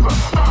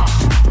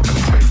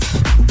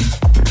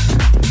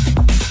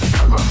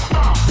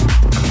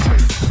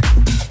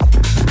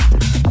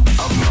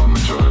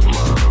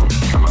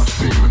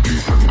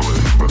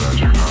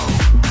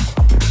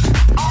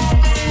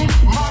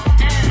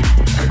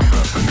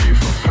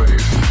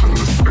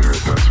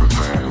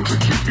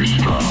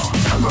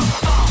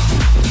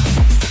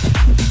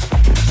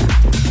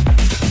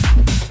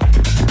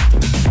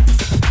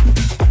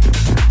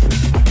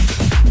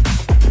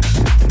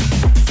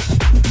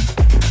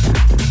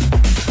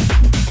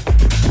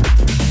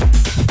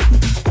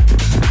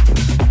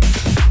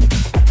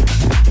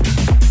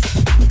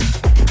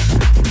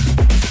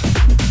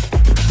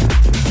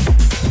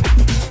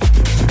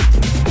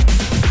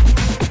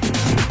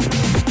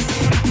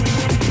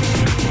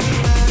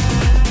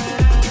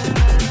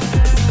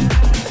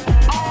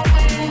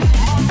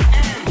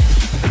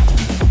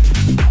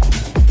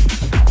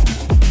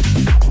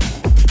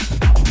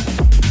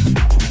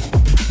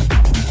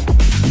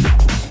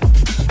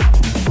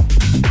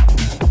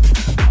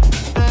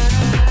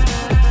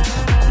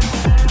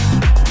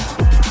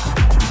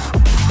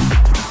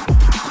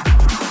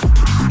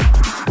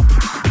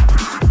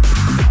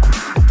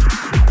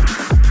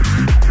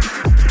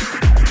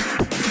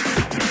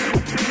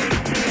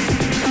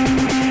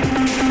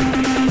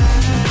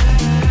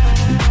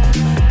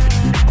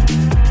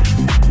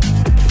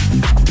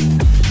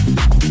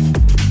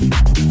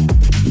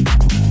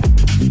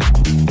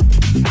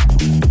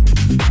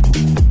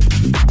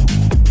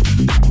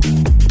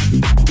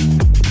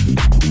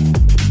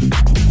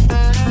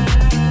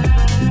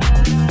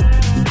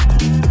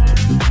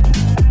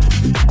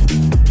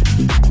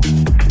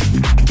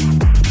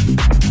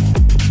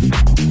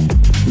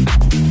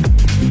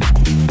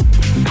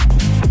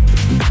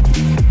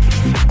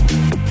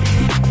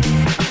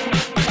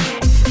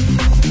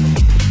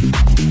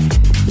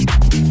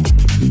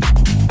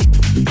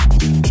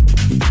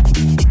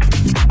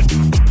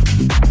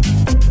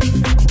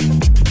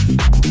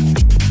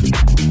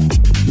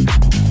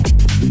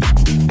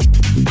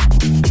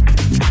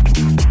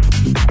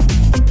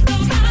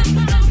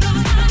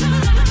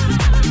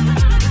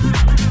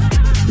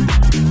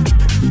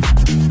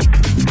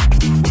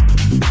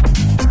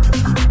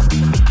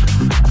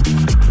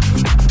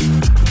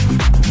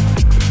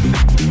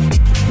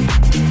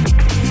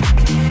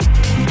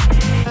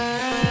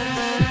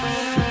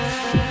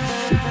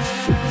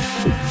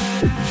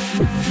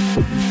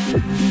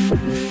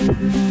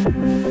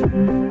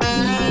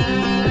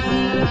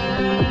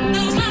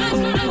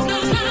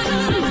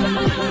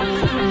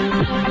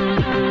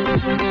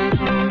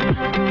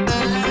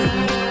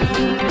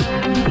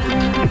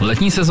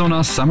 Letní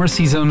sezona, Summer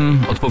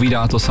Season,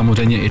 odpovídá to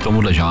samozřejmě i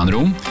tomuhle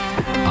žánru.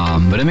 A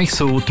v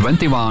remixu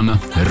 21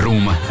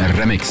 Room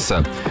Remix.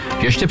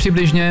 Ještě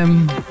přibližně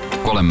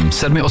kolem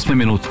 7-8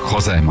 minut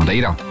Jose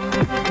Madeira.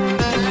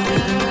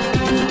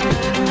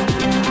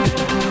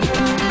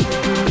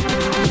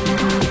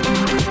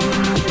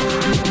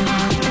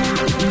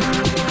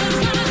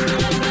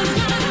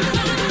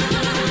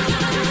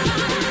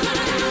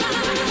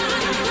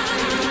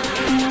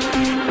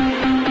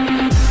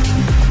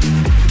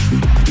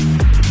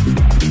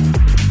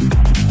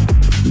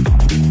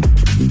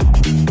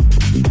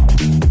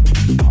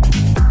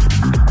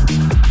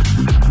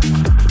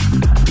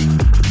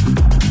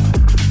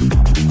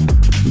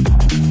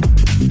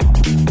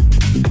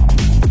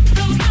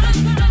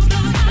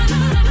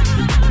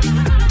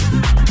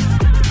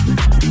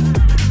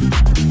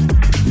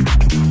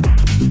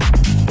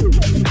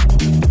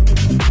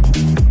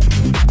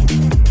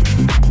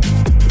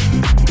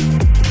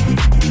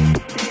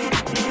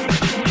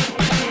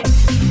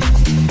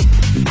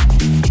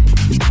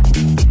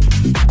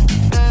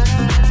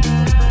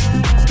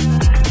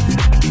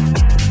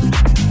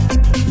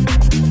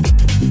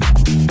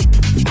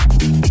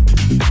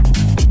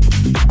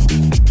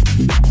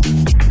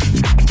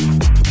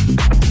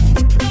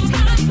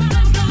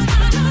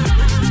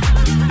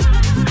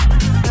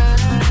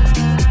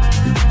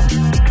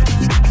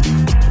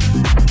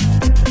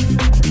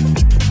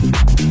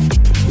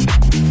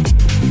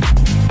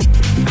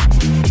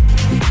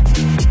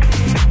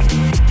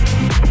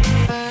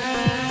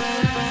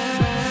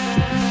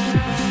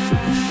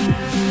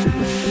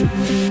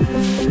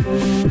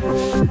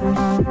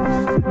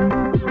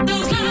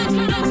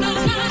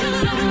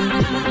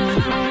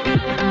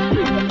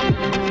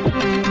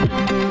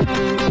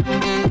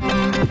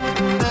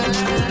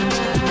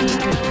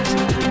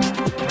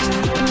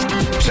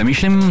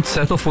 Přemýšlím, co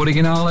je to v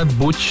originále,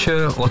 buď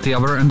od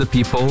Other and the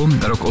People,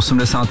 rok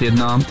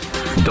 81,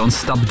 Don't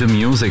Stop the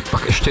Music,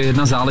 pak ještě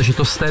jedna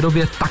záležitost z té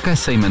době také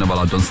se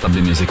jmenovala Don't Stop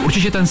the Music.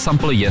 Určitě ten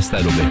sample je z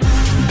té doby.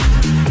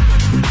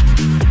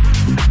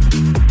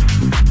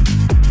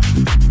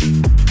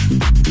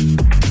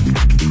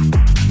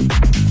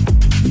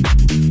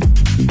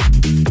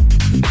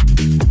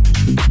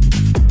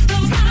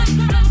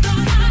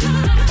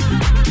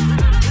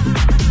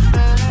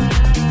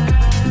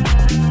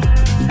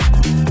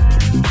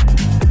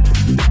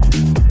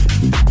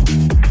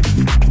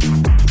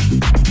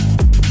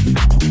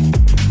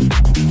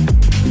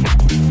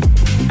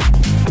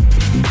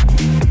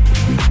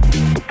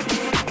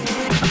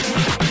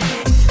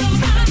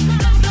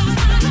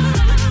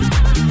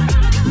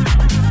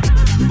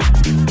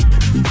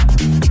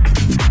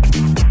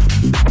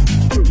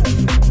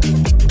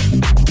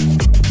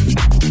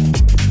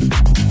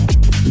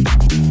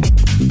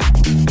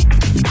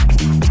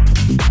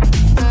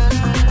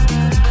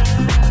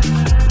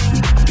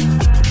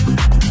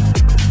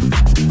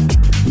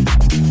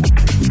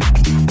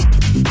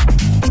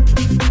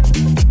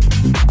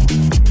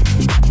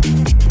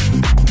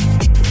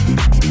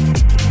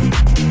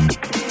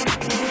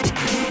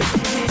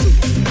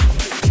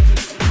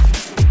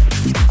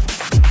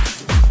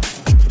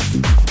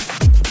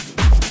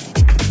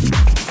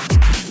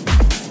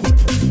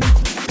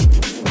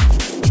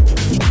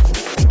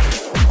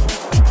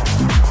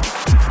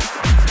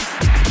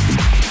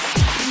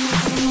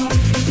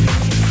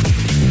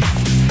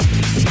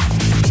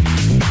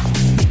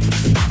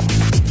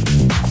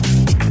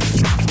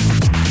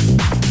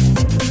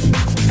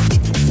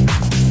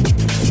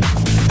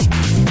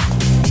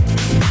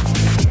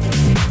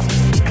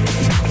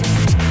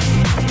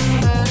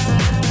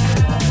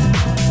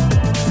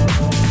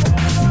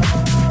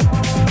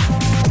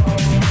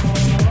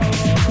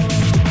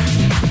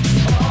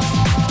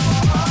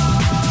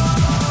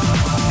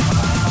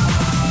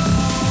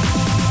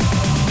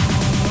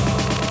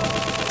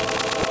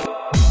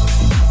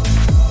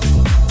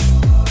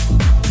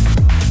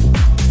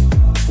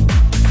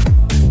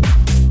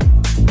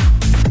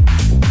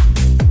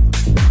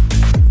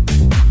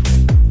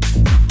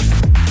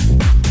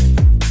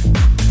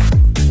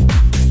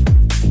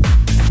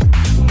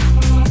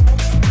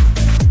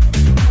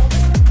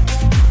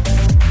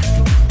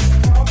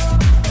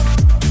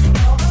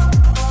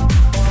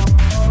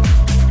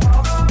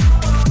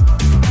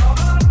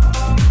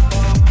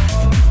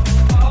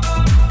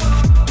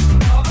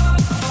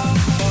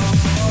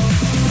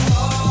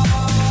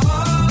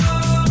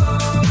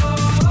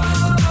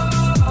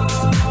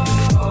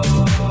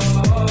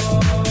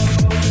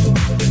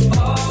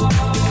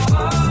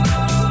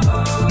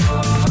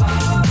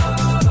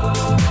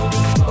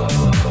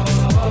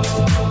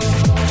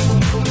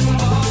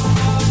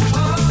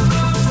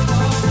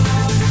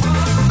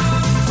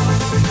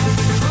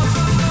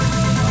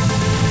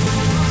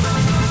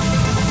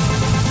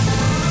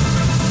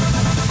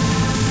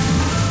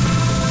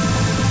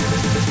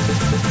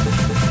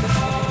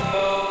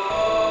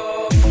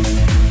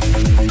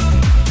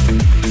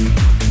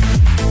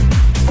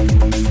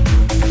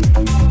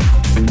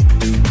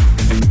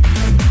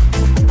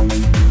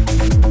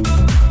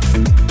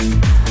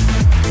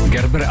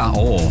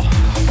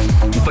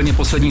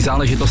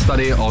 záležitost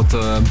tady od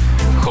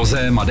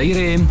Jose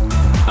Madeiry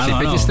při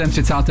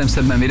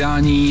 537.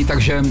 vydání,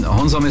 takže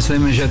Honzo,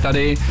 myslím, že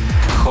tady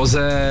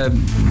Jose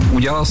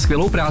udělal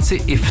skvělou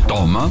práci i v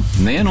tom,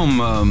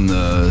 nejenom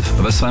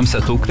ve svém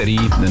setu, který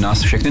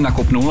nás všechny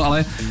nakopnul,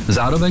 ale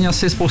zároveň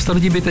asi spousta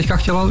lidí by teďka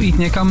chtěla jít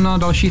někam na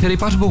další tedy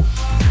pařbu.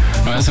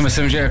 No já si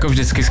myslím, že jako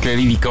vždycky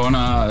skvělý výkon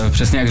a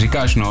přesně jak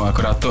říkáš, no,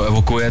 akorát to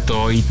evokuje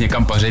to jít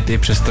někam pařit, i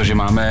přesto, že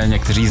máme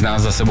někteří z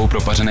nás za sebou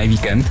propařený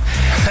víkend.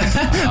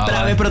 Ale...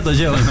 Právě proto,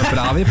 že jo?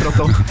 Právě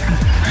proto.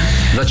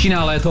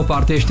 Začíná léto,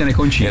 party ještě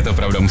nekončí. Je to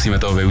pravda, musíme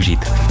toho využít.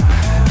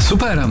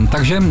 Super,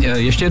 takže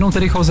ještě jednou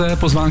tedy Jose,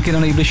 pozvánky na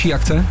nejbližší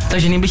akce.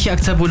 Takže nejbližší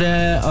akce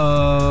bude,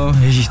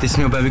 ježíš, ty jsi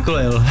mě úplně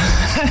vykolil.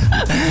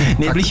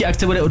 Nejbližší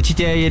akce bude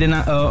určitě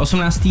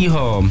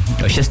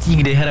 18.6.,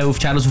 kdy hraju v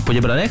Charlesu v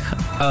Poděbradech,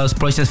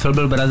 společně s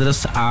Philbill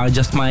Brothers a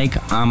Just Mike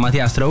a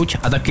Matthias Roach,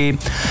 a taky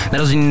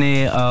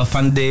narozeniny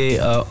Fandy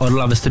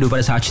Orla ve studiu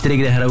 54,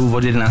 kde hraju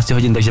od 11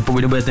 hodin, takže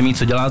pokud budete mít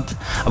co dělat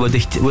a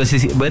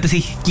budete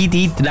si chtít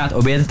jít dát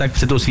oběd, tak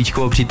před tou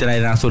svíčkou přijďte na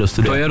 11 do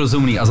studia. To je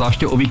rozumný a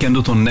zvláště o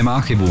víkendu to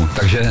nemá chybu.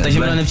 Takže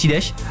kdo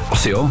nepřijdeš?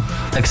 Asi jo.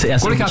 Tak se, já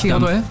kolikátýho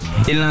to je?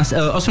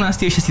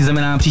 18.6.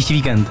 znamená příští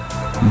víkend.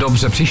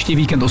 Dobře, příští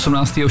víkend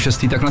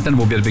 18.6. tak na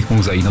ten oběd bych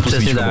mohl zajít, na tu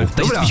svíčkovou.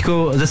 Takže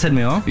svíčkou ze 7,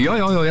 jo?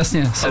 Jo,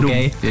 jasně, 7,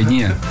 okay.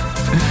 Jedině.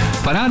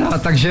 Paráda,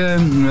 takže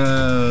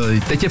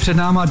teď je před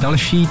náma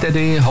další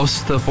tedy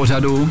host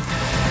pořadu.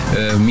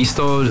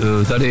 Místo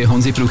tady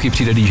Honzy Pruchy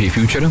přijde DJ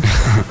Future.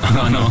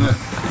 Ano.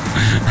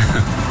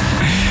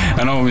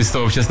 Ano, my z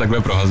toho občas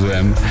takhle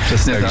prohazujeme.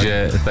 Přesně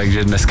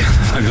takže dneska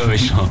to takhle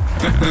vyšlo.